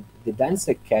the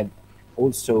dancer can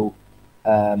also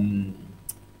um,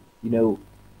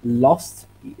 lost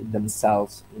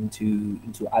themselves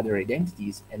into other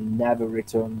identities and never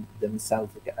return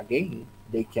themselves again.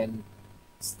 They can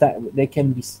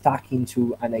be stuck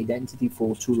into an identity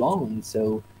for too long.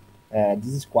 So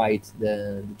this is quite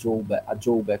a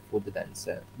drawback for the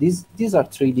dancer. These are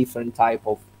three different type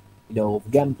of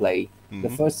gameplay. The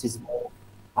Mm-hmm. first is more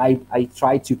I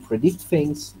try to predict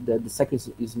things. The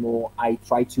second is more I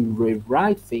try to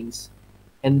rewrite things,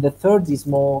 and the third is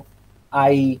more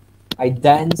I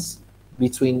dance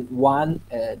between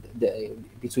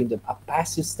a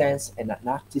passive stance and an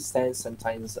active stance.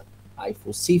 Sometimes I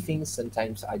foresee things,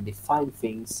 sometimes I define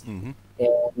things, Mm-hmm.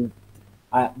 and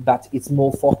but it's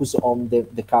more focused on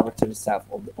the character itself,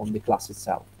 on the class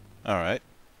itself. All right.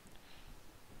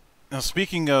 Now,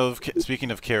 speaking of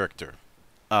character,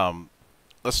 um,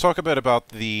 let's talk a bit about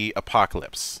the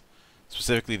apocalypse,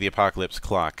 specifically the apocalypse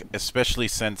clock, especially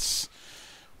since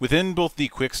within both the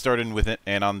quick start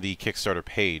and on the Kickstarter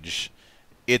page,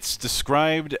 it's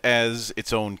described as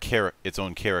its own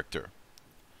character.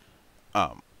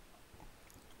 Um,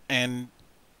 and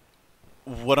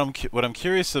what I'm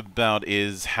curious about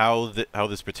is how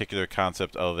this particular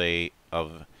concept of a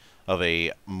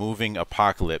moving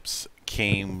apocalypse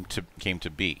came to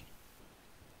be.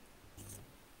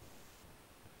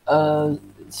 Uh,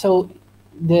 so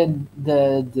the,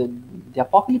 the the the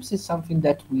apocalypse is something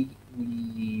that we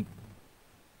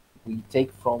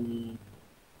take from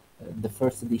the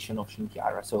first edition of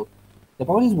Shintiara. So the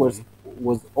apocalypse Mhm.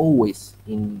 was always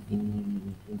in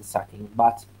the setting,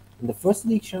 but in the first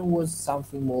edition was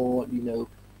something more.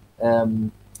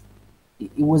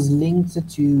 It was linked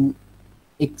to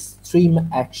extreme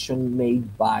action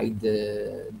made by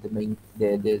the main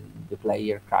the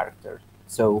player character.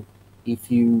 So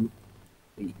if you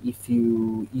if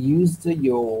you used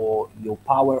your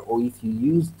power, or if you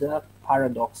used the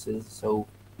paradoxes, so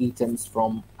items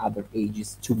from other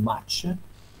ages, too much,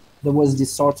 there was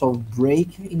this sort of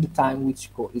break in the time which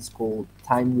is called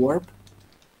time warp.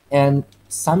 And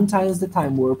sometimes the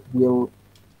time warp will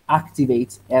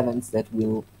activate events that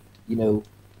will you know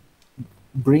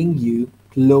bring you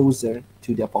closer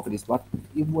to the apocalypse, but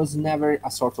it was never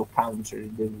a sort of counter.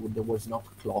 There was no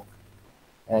clock.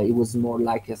 It was more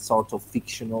like a sort of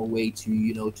fictional way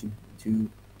to to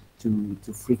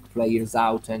to freak players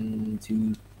out, and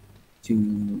to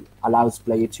allows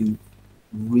player to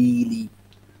really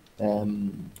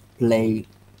play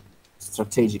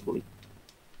strategically.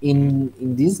 Mhm.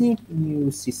 In this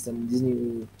new system, this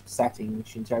new setting,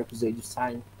 Shintiara Crusade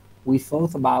design, we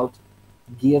thought about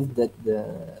give the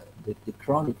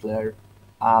chronicler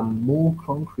a more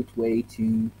concrete way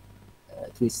to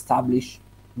establish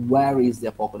where is the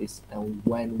apocalypse and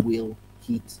when will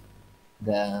hit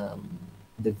the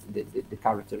the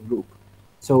character group.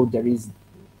 So there is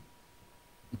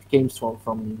it came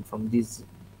from this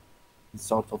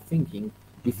sort of thinking.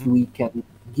 If Mhm. we can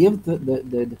give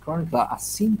the chronicler a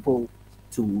simple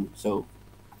tool, so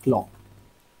a clock,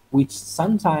 which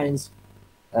sometimes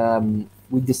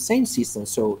with the same system.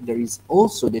 So there is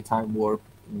also the time warp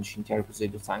in Shintiara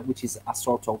Crusade Time, which is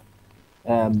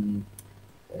um,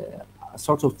 a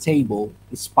sort of table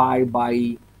inspired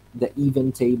by the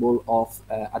event table of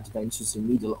Adventures in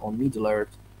Middle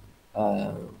Earth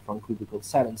from Critical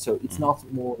Seven. So it's Mhm. not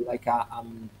more like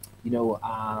an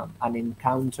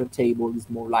encounter table. It's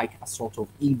more like a sort of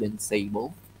event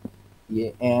table.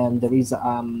 Yeah, and there is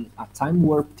a time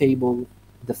warp table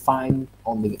defined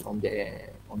on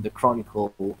the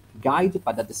Chronicle guide,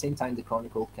 but at the same time, the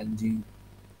Chronicle can do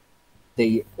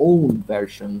their own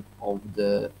version of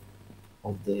the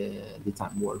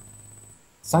time warp.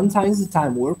 Sometimes the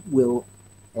time warp will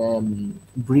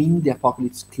bring the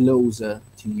apocalypse closer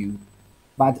to you,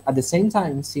 but at the same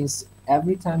time, since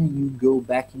every time you go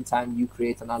back in time, you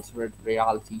create an alternate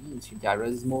reality in Shinjara,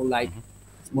 Mhm.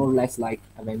 it's more or less like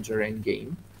Avenger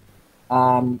Endgame.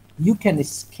 You can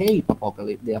escape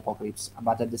the apocalypse,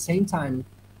 but at the same time,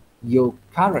 your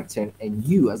character and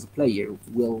you as a player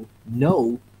will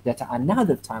know that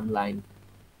another timeline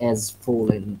has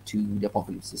fallen to the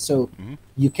apocalypse. So Mhm.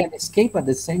 you can escape at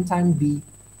the same time, be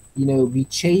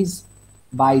chased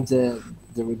by the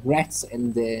regrets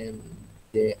and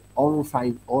the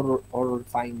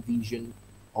horrifying vision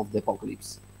of the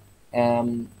apocalypse.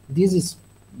 This is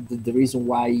the reason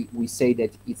why we say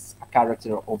that it's a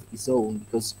character of its own,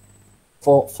 because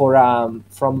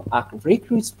from a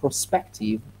recruit's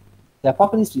perspective, the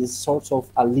apocalypse is sort of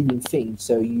a living thing.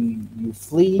 So you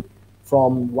flee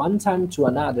from one time to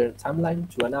another timeline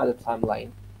to another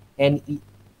timeline, and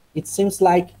it seems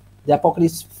like the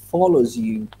apocalypse follows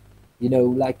you,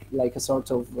 like a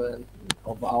sort of a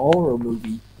horror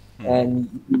movie. Mhm.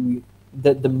 And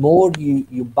the more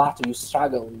you battle, you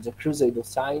struggle in the Crusade of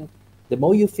Time, the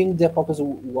more you think the apocalypse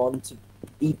want to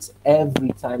eat every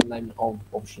timeline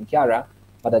of Shintiara,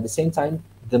 but at the same time,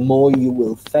 the more you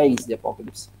will face the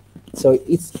apocalypse. So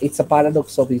it's a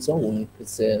paradox of its own.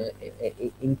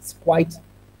 It's quite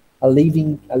a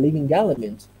living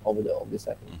element of the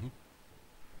setting. Mhm.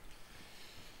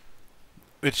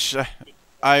 Which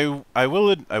I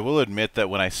will admit that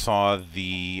when I saw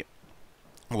the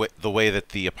way that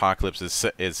the apocalypse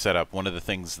is set up, one of the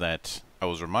things that I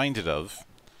was reminded of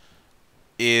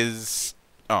is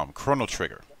Chrono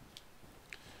Trigger,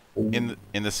 in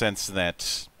the sense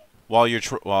that while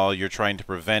you're trying to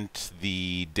prevent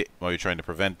the Day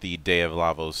of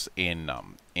Lavos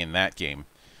in that game,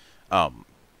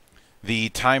 the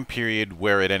time period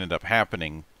where it ended up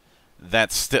happening,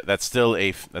 that's still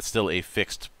a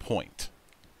fixed point.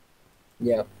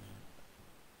 Yeah.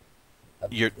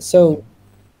 You're So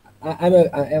I'm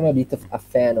a bit of a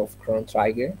fan of Chrono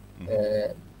Trigger.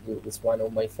 Mhm. It's one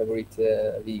of my favorite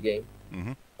video game.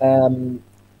 Mhm. Um,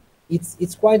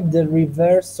 it's quite the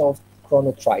reverse of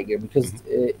Chrono Trigger, because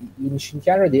Mhm. in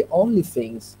Shintiara the only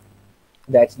things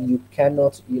that you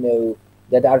cannot,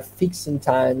 that are fixed in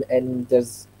time, and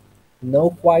there's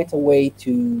no quite a way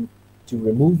to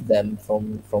remove them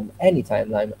from any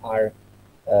timeline, are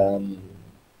um,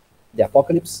 the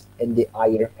apocalypse and the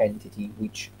higher entity,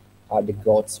 which are the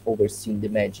gods overseeing the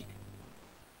magic.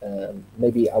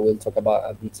 Maybe I will talk about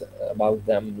a bit about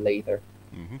them later.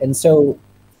 Mhm. And so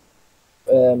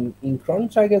in Chrono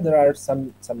Trigger, there are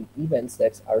some events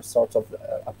that are sort of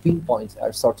a pinpoint,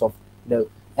 are sort of,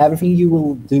 everything you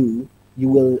will do, you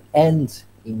will end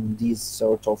in this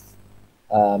sort of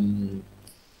um,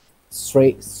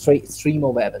 straight stream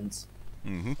of events.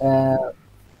 Mhm. Uh,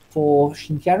 for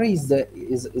Shintiari is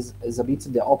a bit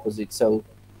the opposite. So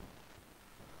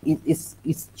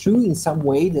it's true in some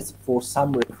way that for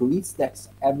some recruits, that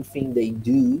everything they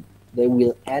do, they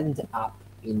will end up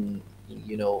in,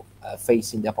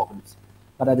 facing the apocalypse.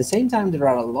 But at the same time, there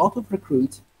are a lot of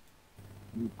recruits,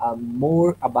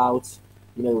 more about,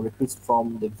 recruits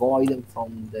from the void and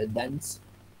from the dens,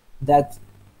 that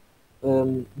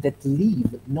that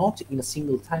live not in a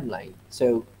single timeline.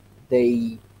 So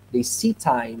they they see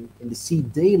time and they see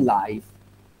their life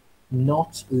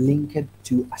not linked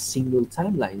to a single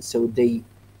timeline. So they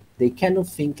cannot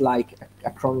think like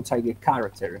a Chrono Trigger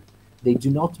character. They do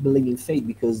not believe in fate,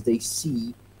 because they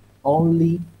see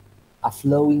only a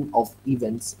flowing of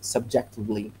events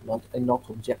subjectively, not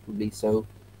objectively. So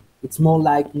it's more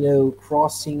like, uh,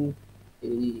 crossing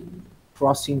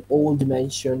all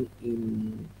dimension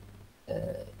in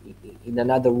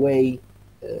another way,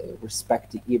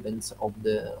 respect the events of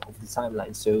the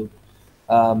timeline. So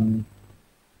um,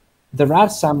 there are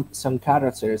some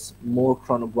characters more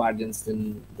Chrono Guardians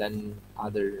than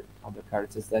other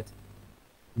characters that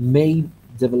may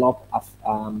develop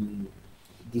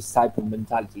this type of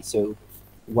mentality. So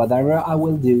whatever I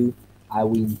will do, I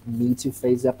will need to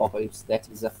face the apocalypse. That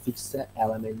is a fixed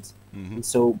element, Mhm. and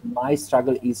so my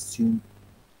struggle is to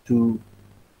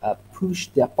push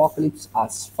the apocalypse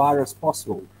as far as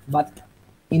possible. But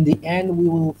in the end, we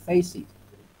will face it.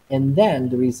 And then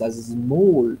there is a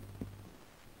small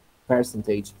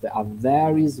percentage, a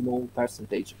very small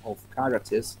percentage of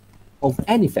characters of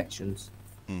any factions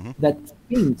Mhm. that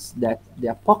thinks that the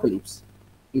apocalypse,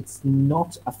 it's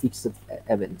not a fixed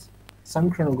event.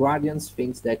 Some Chrono Guardians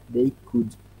thinks that they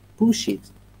could push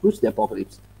the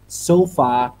apocalypse so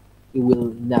far it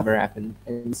will never happen,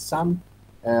 and some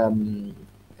um,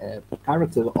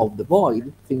 character of the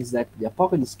void thinks that the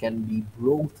apocalypse can be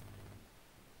brought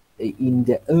in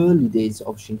the early days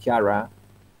of Shintiara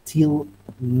till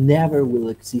never will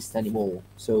exist anymore.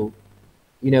 So,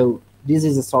 this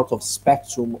is a sort of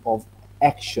spectrum of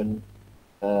action,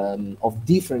 of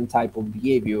different type of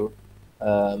behavior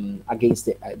against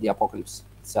the apocalypse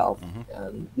itself. Mhm.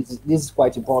 And this is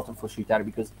quite important for Shitara,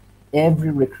 because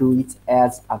every recruit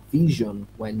has a vision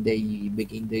when they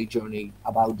begin their journey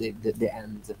about the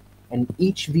end. and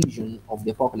each vision of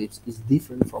the apocalypse is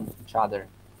different from each other,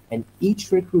 and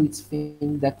each recruits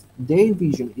think that their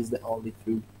vision is the only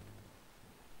true.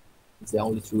 It's the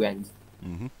only true end.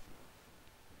 Mm-hmm.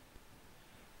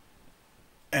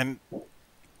 And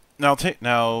now,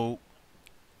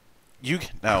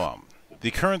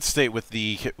 the current state with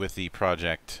the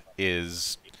project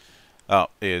is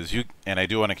you, and I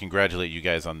do want to congratulate you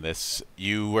guys on this.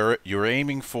 You were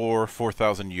aiming for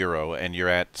 €4,000, and you're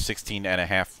at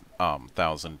 16,500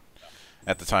 thousand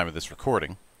at the time of this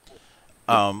recording.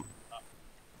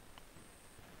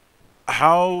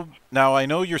 How now? I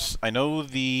know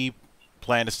the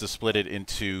plan is to split it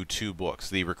into two books: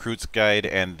 the Recruit's Guide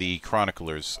and the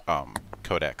Chronicler's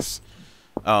Codex.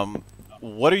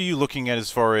 What are you looking at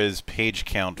as far as page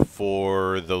count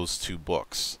for those two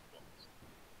books?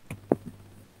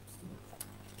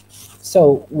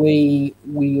 So we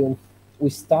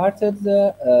started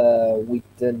with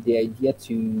the idea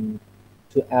to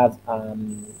have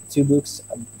two books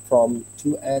from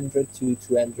 200 to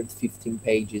 215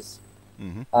 pages.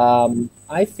 Mm-hmm.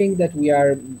 I think that we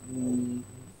are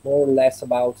more or less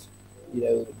about,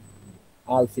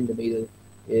 half in the middle,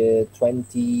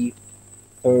 20,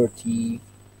 30,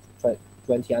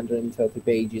 230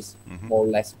 pages, Mm-hmm. more or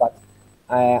less. But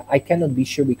I cannot be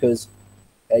sure because,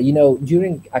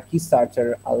 during a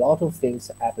Kickstarter, a lot of things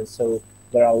happen. So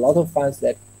there are a lot of fans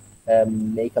that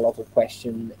make a lot of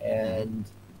questions, and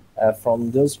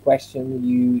from those questions,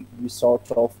 you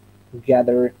sort of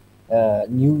gather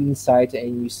new insight,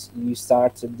 and you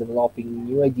start developing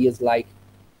new ideas like,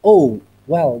 oh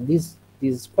well, this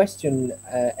question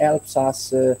helps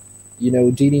us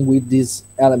dealing with these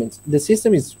elements. The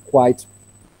system is quite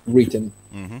written.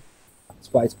 Mm-hmm. It's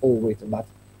quite all written, but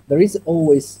there is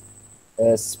always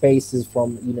spaces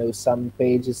from some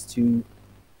pages to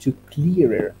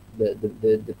clearer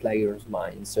the player's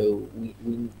mind. So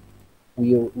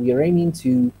we are aiming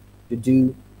to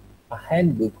do a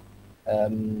handbook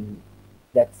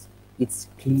that it's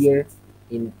clear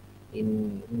in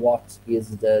what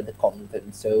is the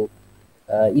content. So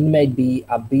it may be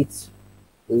a bit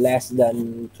less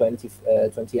than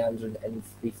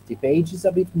 250 pages,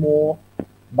 a bit more,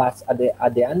 but at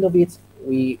the end of it,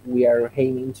 we are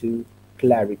aiming to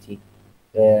clarity.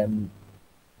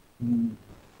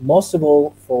 Most of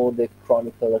all for the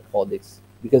Chronicler Codex,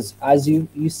 because as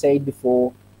you said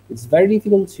before, it's very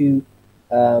difficult to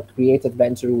create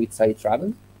adventure with side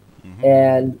travel. Mm-hmm.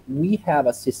 And we have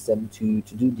a system to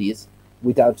do this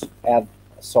without have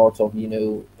sort of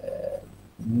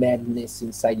madness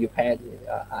inside your head,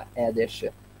 addish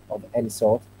of any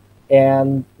sort.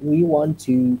 And we want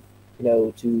to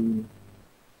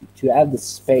have the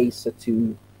space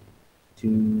to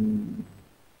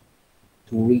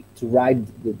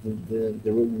write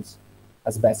the rules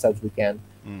as best as we can.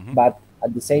 Mm-hmm. But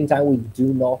at the same time, we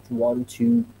do not want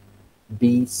to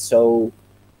be so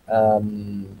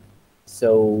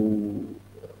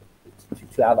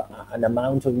to have an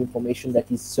amount of information that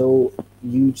is so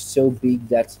huge, so big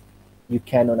that you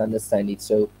cannot understand it.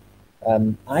 So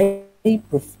I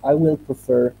will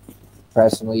prefer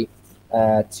personally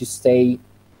to stay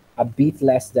a bit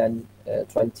less than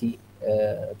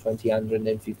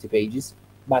 250 pages,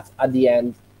 but at the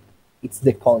end it's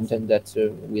the content that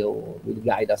will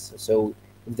guide us. So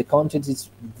if the content is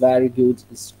very good,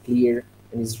 is clear,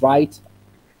 and is right,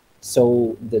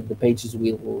 so the pages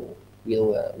will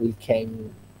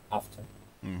came after.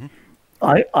 Mm-hmm.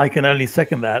 I can only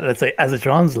second that, let's say, as a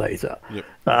translator. Yep.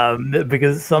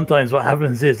 Because sometimes what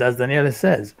happens is, as Daniele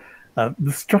says,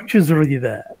 the structure's already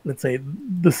there, let's say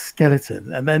the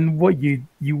skeleton, and then what you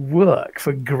work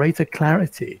for greater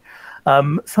clarity.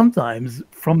 Sometimes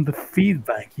from the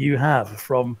feedback you have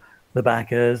from the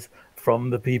backers,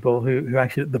 from the people who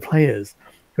actually, the players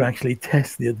who actually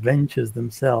test the adventures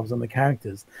themselves and the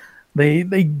characters, they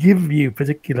give you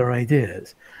particular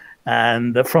ideas.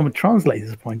 And from a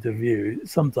translator's point of view,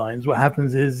 sometimes what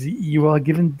happens is you are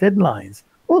given deadlines,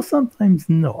 or sometimes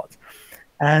not.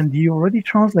 And you already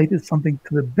translated something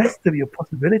to the best of your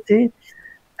possibility.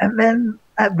 And then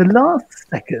at the last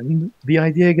second, the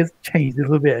idea gets changed a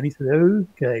little bit. And he said,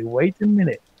 okay, wait a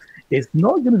minute. It's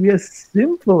not going to be as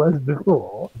simple as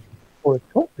before, or as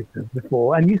complex as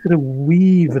before. And you sort of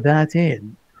weave that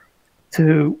in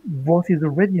to what is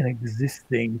already an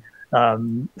existing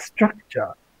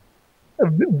structure,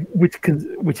 which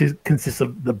consists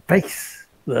of the base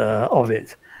of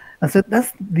it. And so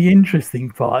that's the interesting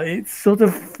part. It's sort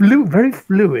of very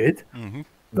fluid, Mm-hmm.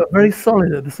 but very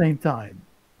solid at the same time.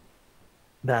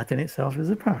 That in itself is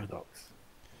a paradox.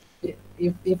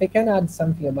 If I can add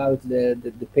something about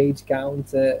the page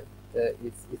count,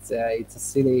 it's a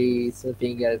silly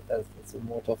thing. It's a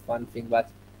more of fun thing, but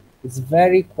it's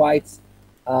very quite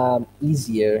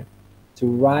easier to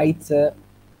write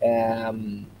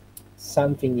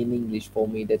something in English for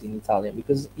me than in Italian,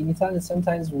 because in Italian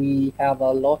sometimes we have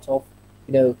a lot of,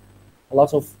 you know, a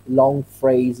lot of long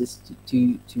phrases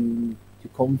to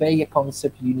convey a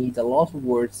concept. You need a lot of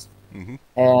words, Mm-hmm.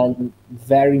 and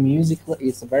very musical.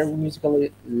 It's a very musical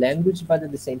language, but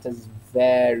at the same time, it's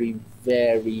very,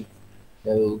 very,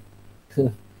 you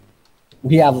know,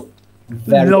 we have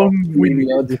very long Long-winded.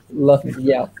 period.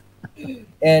 Yeah,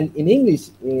 and in English,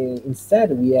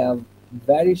 instead, we have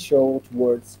very short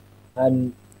words.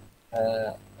 And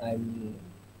uh, I'm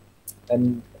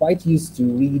I'm quite used to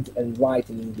read and write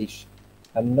in English.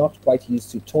 I'm not quite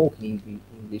used to talking in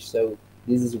English, so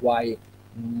this is why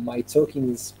my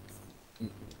talking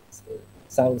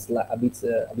sounds like a bit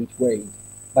weird.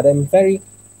 But I'm very,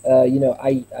 I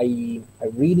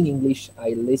read in English. I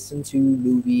listen to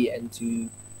movie and to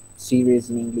series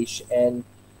in English, and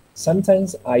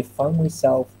sometimes I found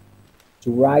myself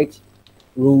to write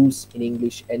rules in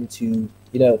English and to,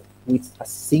 with a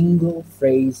single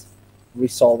phrase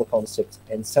resolve a concept.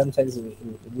 And sometimes in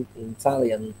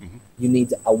Italian, Mm-hmm. you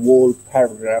need a whole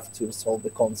paragraph to resolve the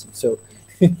concept. So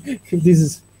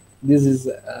this is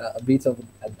a bit of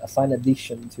a fun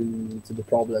addition to the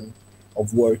problem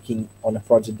of working on a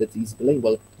project that is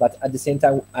bilingual. But at the same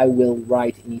time, I will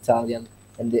write in Italian,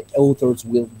 and the authors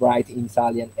will write in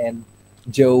Italian, and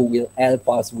Joe will help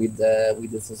us with the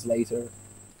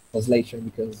translation,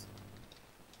 because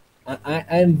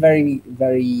I'm very,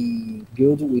 very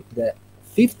good with the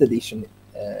fifth edition,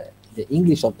 the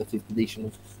English of the fifth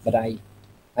edition, but I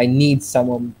need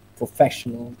someone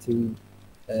professional to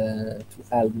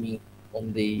help me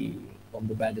on the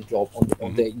better job on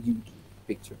Mm-hmm. the YouTube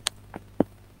picture.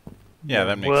 Yeah,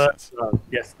 that makes Words, sense.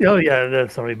 yes. Oh, yeah.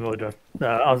 Sorry, Mordor.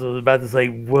 I was about to say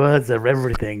words are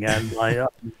everything, and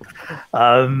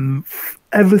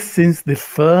ever since the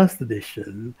first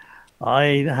edition,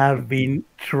 I have been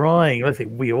trying. Let's say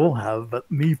we all have, but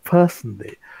me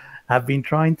personally, have been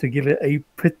trying to give it a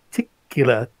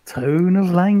particular tone of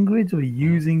language or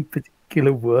Mm-hmm. using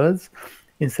particular words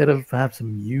instead of perhaps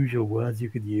some usual words you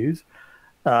could use,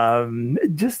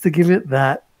 just to give it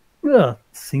that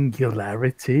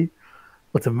singularity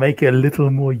or to make it a little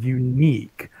more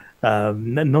unique,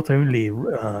 not only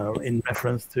in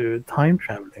reference to time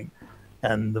traveling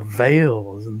and the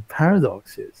veils and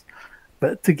paradoxes,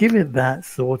 but to give it that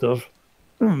sort of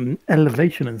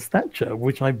elevation and stature,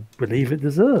 which I believe it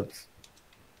deserves.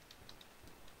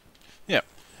 Yeah,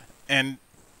 and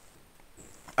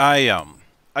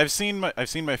I've seen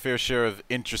my fair share of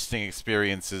interesting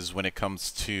experiences when it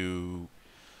comes to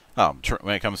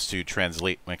when it comes to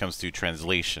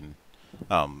translation.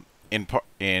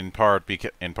 In part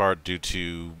due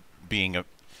to being a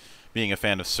being a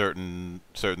fan of certain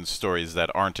stories that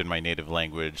aren't in my native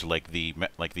language, like the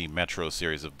Metro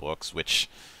series of books, which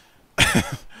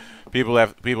people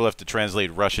have to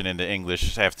translate Russian into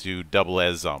English, have to double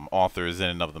as authors in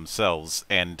and of themselves,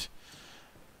 and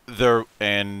there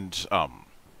and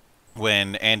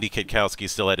when Andy Kitkowski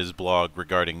still had his blog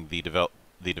regarding the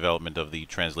development of the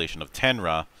translation of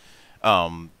Tenra,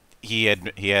 he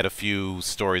had a few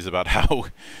stories about how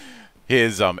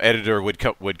his editor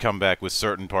would come back with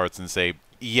certain parts and say,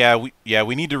 we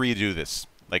need to redo this.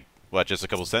 Like, what, just a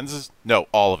couple sentences? No,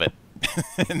 all of it.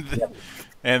 and, th-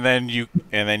 and then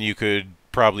you could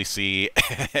probably see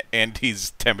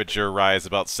Andy's temperature rise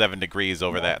about 7 degrees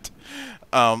over that.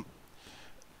 Um,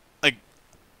 like,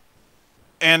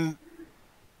 and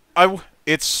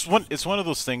it's one of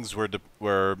those things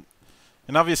where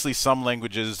and obviously some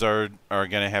languages are going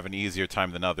to have an easier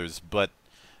time than others, but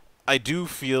I do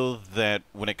feel that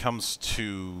when it comes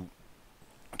to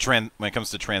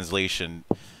translation,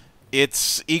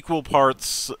 it's equal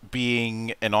parts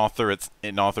being an author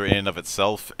in and of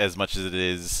itself as much as it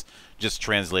is just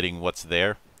translating what's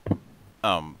there.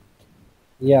 Um,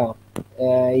 Yeah,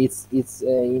 it's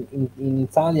in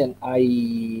Italian.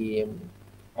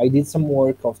 I did some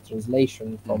work of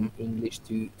translation mhm, from English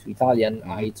to Italian. mhm,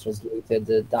 I translated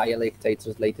the dialect. I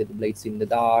translated Blades in the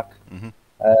Dark. mhm,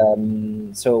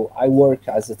 So I work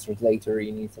as a translator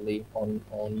in Italy on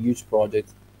huge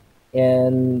projects,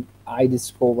 and I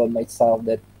discovered myself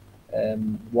that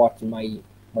what my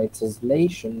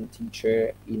translation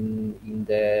teacher in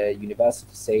the university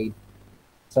said,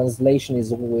 translation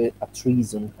is always a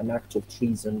treason, an act of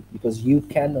treason, because you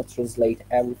cannot translate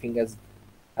everything as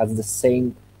the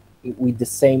same, with the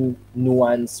same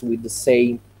nuance, with the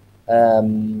same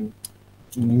um,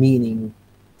 meaning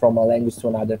from a language to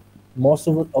another. Most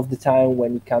of the time,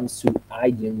 when it comes to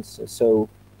idioms, so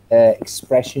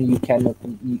expression you cannot,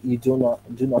 you do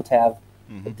not have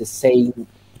the same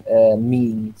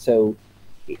meaning. So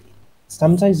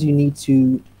sometimes you need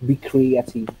to be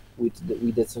creative with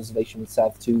the translation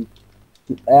itself to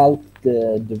help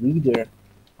the reader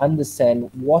understand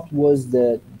what was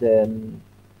the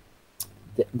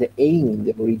aim in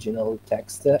the original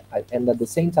text, and at the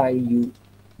same time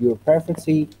you're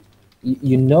perfectly,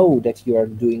 you know that you are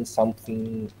doing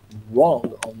something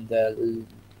wrong on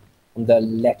the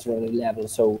literary level.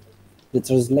 So the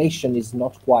translation is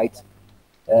not quite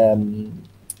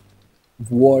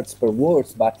words per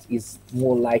words, but is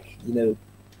more like, you know,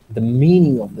 the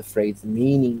meaning of the phrase, the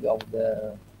meaning of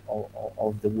the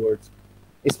words,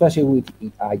 especially with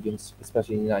idioms,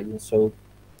 especially in idioms. So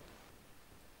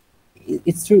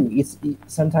it's true.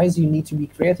 Sometimes you need to be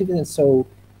creative, and so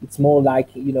it's more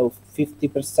like, you know,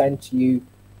 50%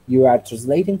 you are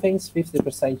translating things,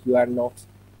 50% you are not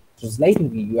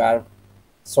translating. You are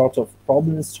sort of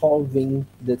problem solving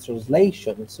the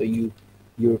translation. So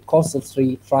you're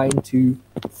constantly trying to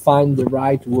find the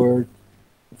right word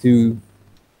to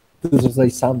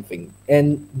translate something.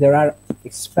 And there are,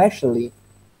 especially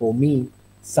for me,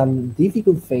 some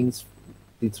difficult things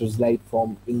to translate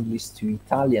from English to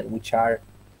Italian, which are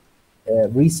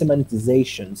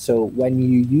resemantization. So when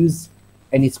you use,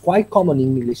 and it's quite common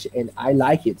in English, and I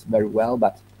like it very well,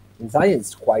 but in Italian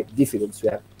it's quite difficult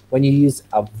to have. When you use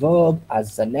a verb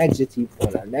as an adjective or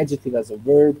an adjective as a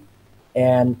verb,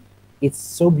 and it's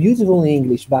so beautiful in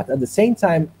English, but at the same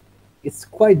time, it's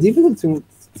quite difficult to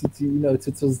you know,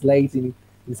 to translate in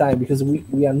Italian, because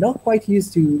we are not quite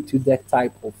used to that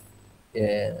type of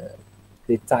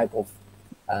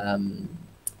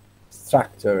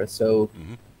structure. So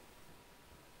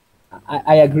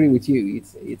I agree with you.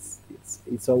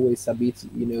 It's always a bit,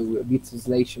 you know, a bit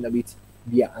translation, a bit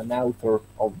via an author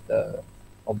of the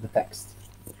text.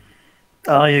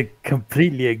 I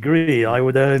completely agree. I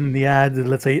would only add,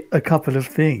 let's say, a couple of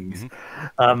things.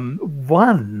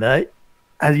 One,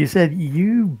 as you said,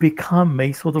 you become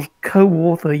a sort of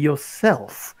co-author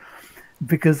yourself,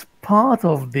 because part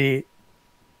of the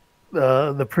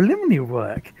preliminary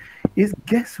work is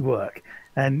guesswork,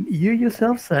 and you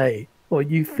yourself say, or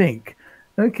you think,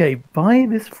 okay, by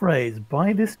this phrase,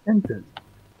 by this sentence,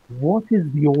 what is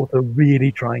the author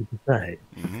really trying to say?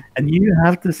 And you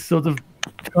have to sort of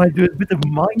try to do a bit of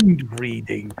mind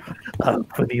reading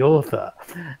for the author.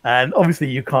 And obviously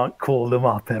you can't call them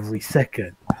up every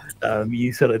second.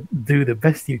 You sort of do the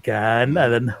best you can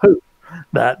and then hope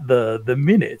that the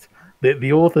minute that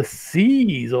the author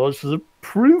sees or sort of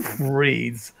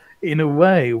proofreads in a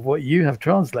way what you have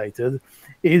translated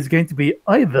is going to be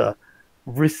either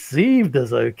received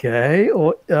as okay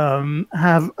or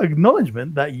have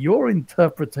acknowledgement that your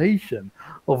interpretation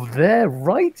of their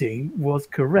writing was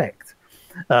correct.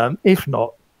 If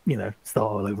not, you know,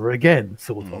 start all over again,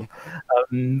 sort of.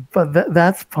 But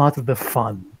that's part of the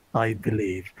fun, I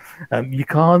believe. You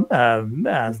can't,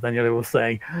 as Daniele was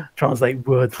saying, translate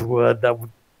word for word. That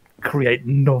would create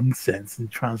nonsense,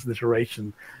 and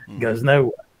transliteration goes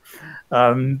nowhere.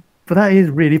 But that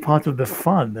is really part of the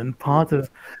fun and part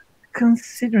of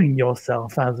considering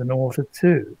yourself as an author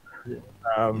too,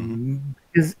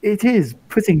 because it is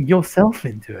putting yourself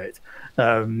into it.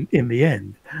 In the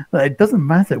end, it doesn't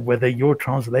matter whether your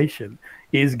translation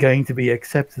is going to be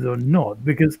accepted or not,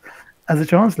 because as a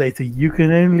translator you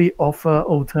can only offer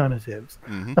alternatives.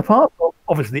 Apart from,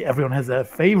 obviously, everyone has their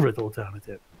favorite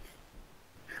alternative.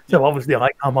 So obviously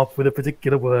I come up with a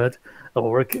particular word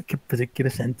or a particular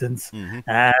sentence,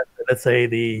 and let's say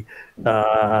the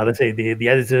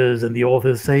editors and the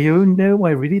authors say, "Oh no,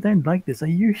 I really don't like this. Are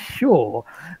you sure?"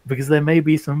 Because there may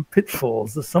be some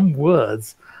pitfalls. There's some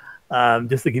words.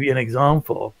 Just to give you an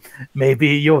example, maybe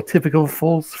your typical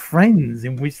false friends,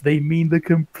 in which they mean the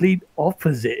complete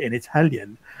opposite in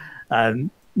Italian, and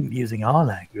using our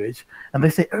language, and they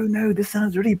say, "Oh no, this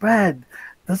sounds really bad.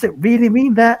 Does it really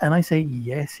mean that?" And I say,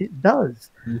 "Yes, it does."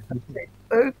 Say,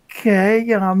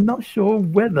 okay, I'm not sure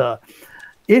whether,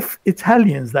 if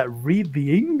Italians that read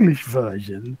the English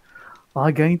version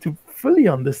are going to fully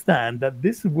understand that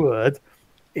this word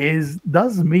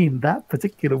does mean that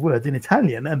particular word in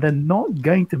Italian, and they're not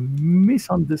going to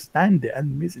misunderstand it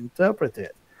and misinterpret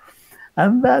it.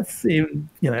 And that's, you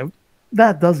know,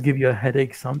 that does give you a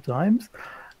headache sometimes,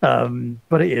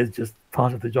 but it is just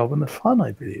part of the job and the fun,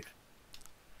 I believe.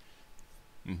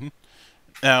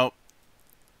 Now,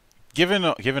 given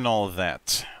all of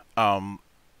that,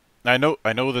 I know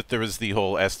that there is the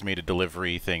whole estimated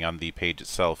delivery thing on the page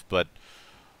itself, but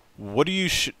what are you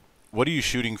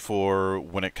shooting for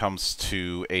when it comes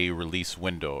to a release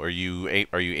window? Are you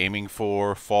aiming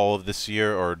for fall of this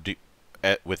year, or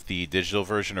with the digital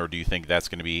version, or do you think that's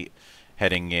going to be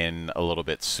heading in a little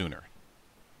bit sooner?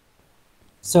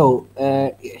 So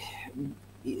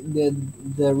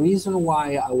the reason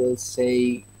why I will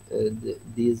say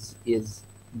this is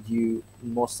due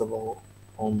most of all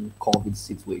on COVID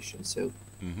situation. So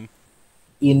Mm-hmm.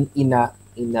 in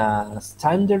a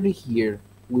standard year,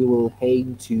 we will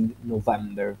aim to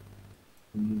November,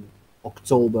 mm,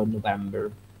 October,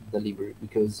 November delivery,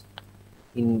 because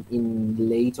in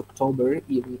late October,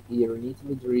 even here in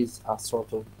Italy, there is a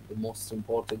sort of the most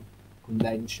important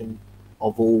convention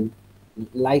of all,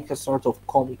 like a sort of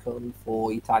Comic Con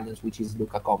for Italians, which is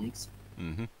Luca Comics.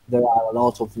 Mm-hmm. There are a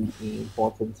lot of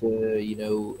important,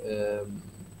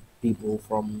 people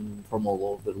from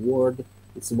all over the world.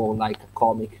 It's more like a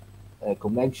comic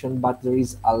convention, but there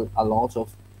is a lot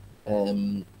of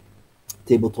um,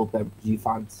 tabletop RPG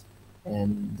fans,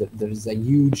 and there is a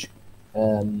huge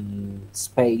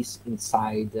space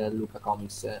inside Luca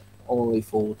Comics only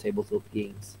for tabletop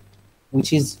games,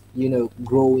 which is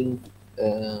growing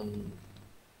um,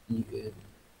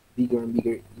 bigger and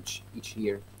bigger each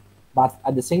year. But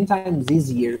at the same time, this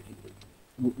year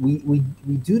we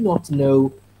do not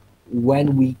know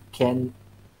when we can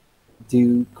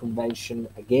do convention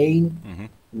again,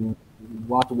 Mm-hmm.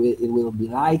 what it will be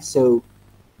like. So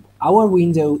our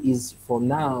window is for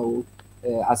now,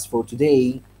 as for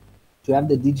today, to have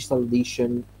the digital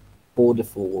edition for the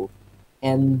fall,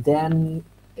 and then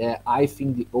I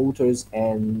think the authors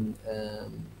and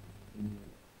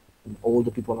all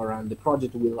the people around the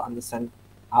project will understand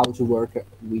how to work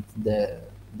with the,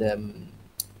 um,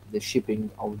 the shipping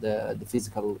of the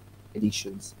physical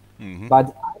editions. Mm-hmm. But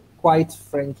I'm quite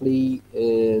frankly,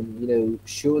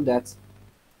 sure that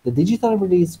the digital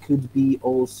release could be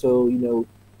also,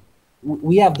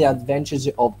 we have the advantage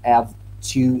of have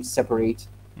two separate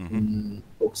Mm-hmm.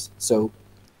 books, so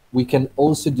we can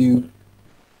also do,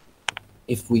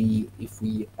 if we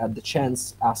have the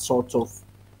chance, a sort of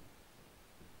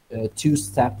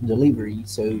two-step delivery.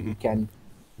 So Mm-hmm. we can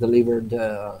deliver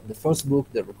the first book,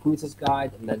 the Recruiter's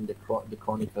Guide, and then the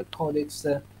Chronicle Codex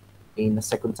in a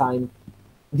second time.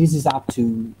 This is up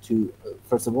to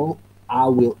first of all,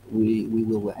 we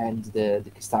will end the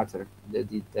Kickstarter.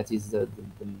 That is the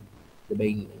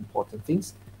main important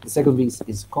things. The second thing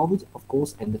is COVID, of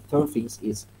course, and the third thing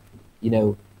is,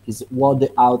 is what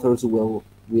the authors will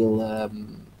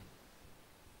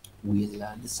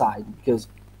decide, because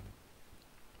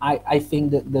I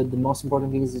think that the most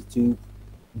important thing is to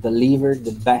deliver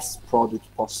the best product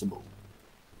possible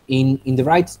in the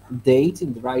right date,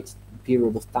 in the right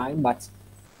period of time. But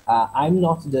I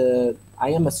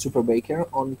am a super baker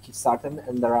on Kickstarter,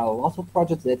 and there are a lot of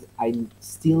projects that I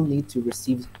still need to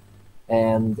receive.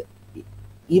 And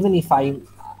even if I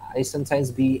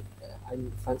sometimes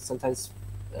sometimes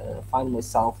find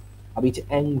myself a bit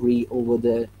angry over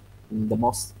the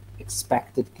most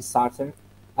expected Kickstarter.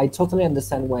 I totally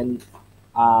understand when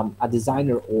a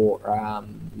designer or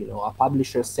a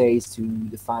publisher says to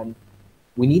the fan,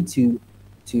 we need to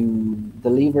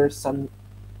deliver some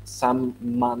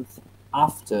month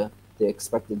after the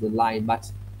expected deadline, but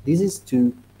this is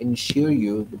to ensure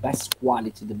you the best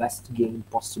quality, the best game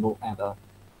possible ever.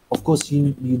 Of course,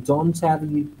 you don't have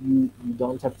you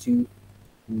don't have to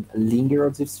linger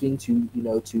on this thing to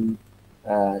to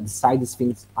decide these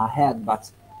things ahead, but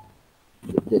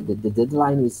the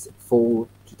deadline is for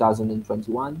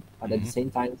 2021, but at the Mm-hmm.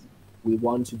 same time, we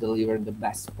want to deliver the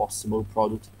best possible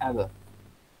product ever.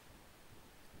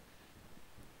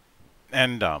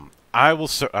 And I will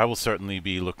certainly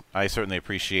be I certainly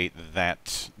appreciate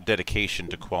that dedication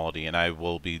to quality, and I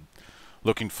will be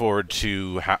looking forward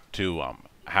to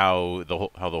how the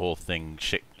whole thing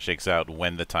shakes out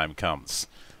when the time comes.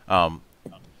 Um,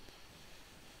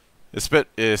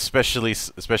 especially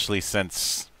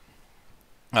since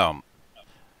um,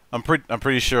 I'm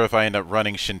pretty sure if I end up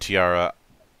running Shintiara,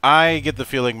 I get the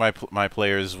feeling my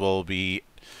players will be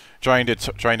trying to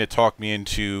talk me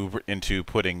into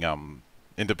putting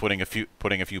a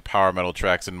few power metal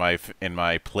tracks in my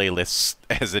playlists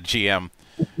as a GM.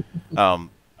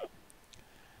 Um,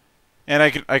 and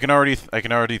I can already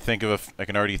think of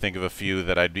a few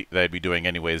that I'd be doing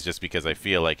anyways, just because I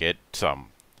feel like it.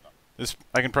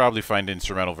 I can probably find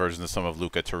instrumental versions of some of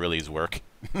Luca Turilli's work.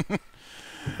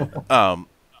 um,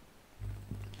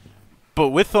 but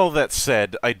with all that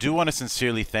said, I do want to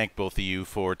sincerely thank both of you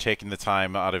for taking the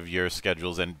time out of your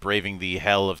schedules and braving the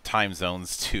hell of time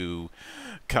zones to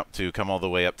come all the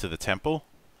way up to the temple.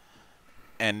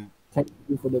 And Thank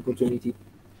you for the opportunity.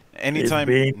 It's anytime,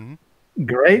 been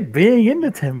great being in the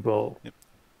temple.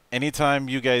 anytime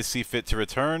you guys see fit to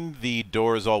return, the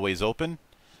door is always open.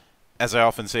 As I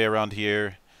often say around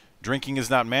here, Drinking is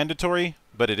not mandatory,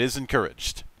 but it is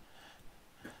encouraged.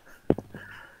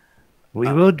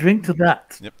 We will drink to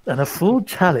that, Yep. and a full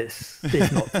chalice,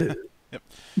 if not two. Yep.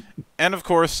 And of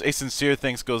course, a sincere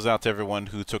thanks goes out to everyone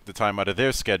who took the time out of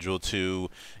their schedule to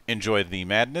enjoy the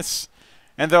madness.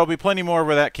 And there'll be plenty more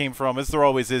where that came from, as there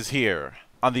always is here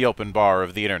on the open bar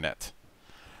of the internet.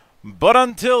 But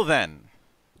until then,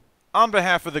 on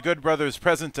behalf of the good brothers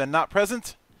present and not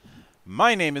present,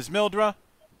 my name is Mildra.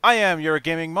 I am your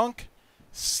gaming monk.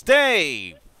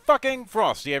 Stay fucking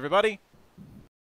frosty, everybody.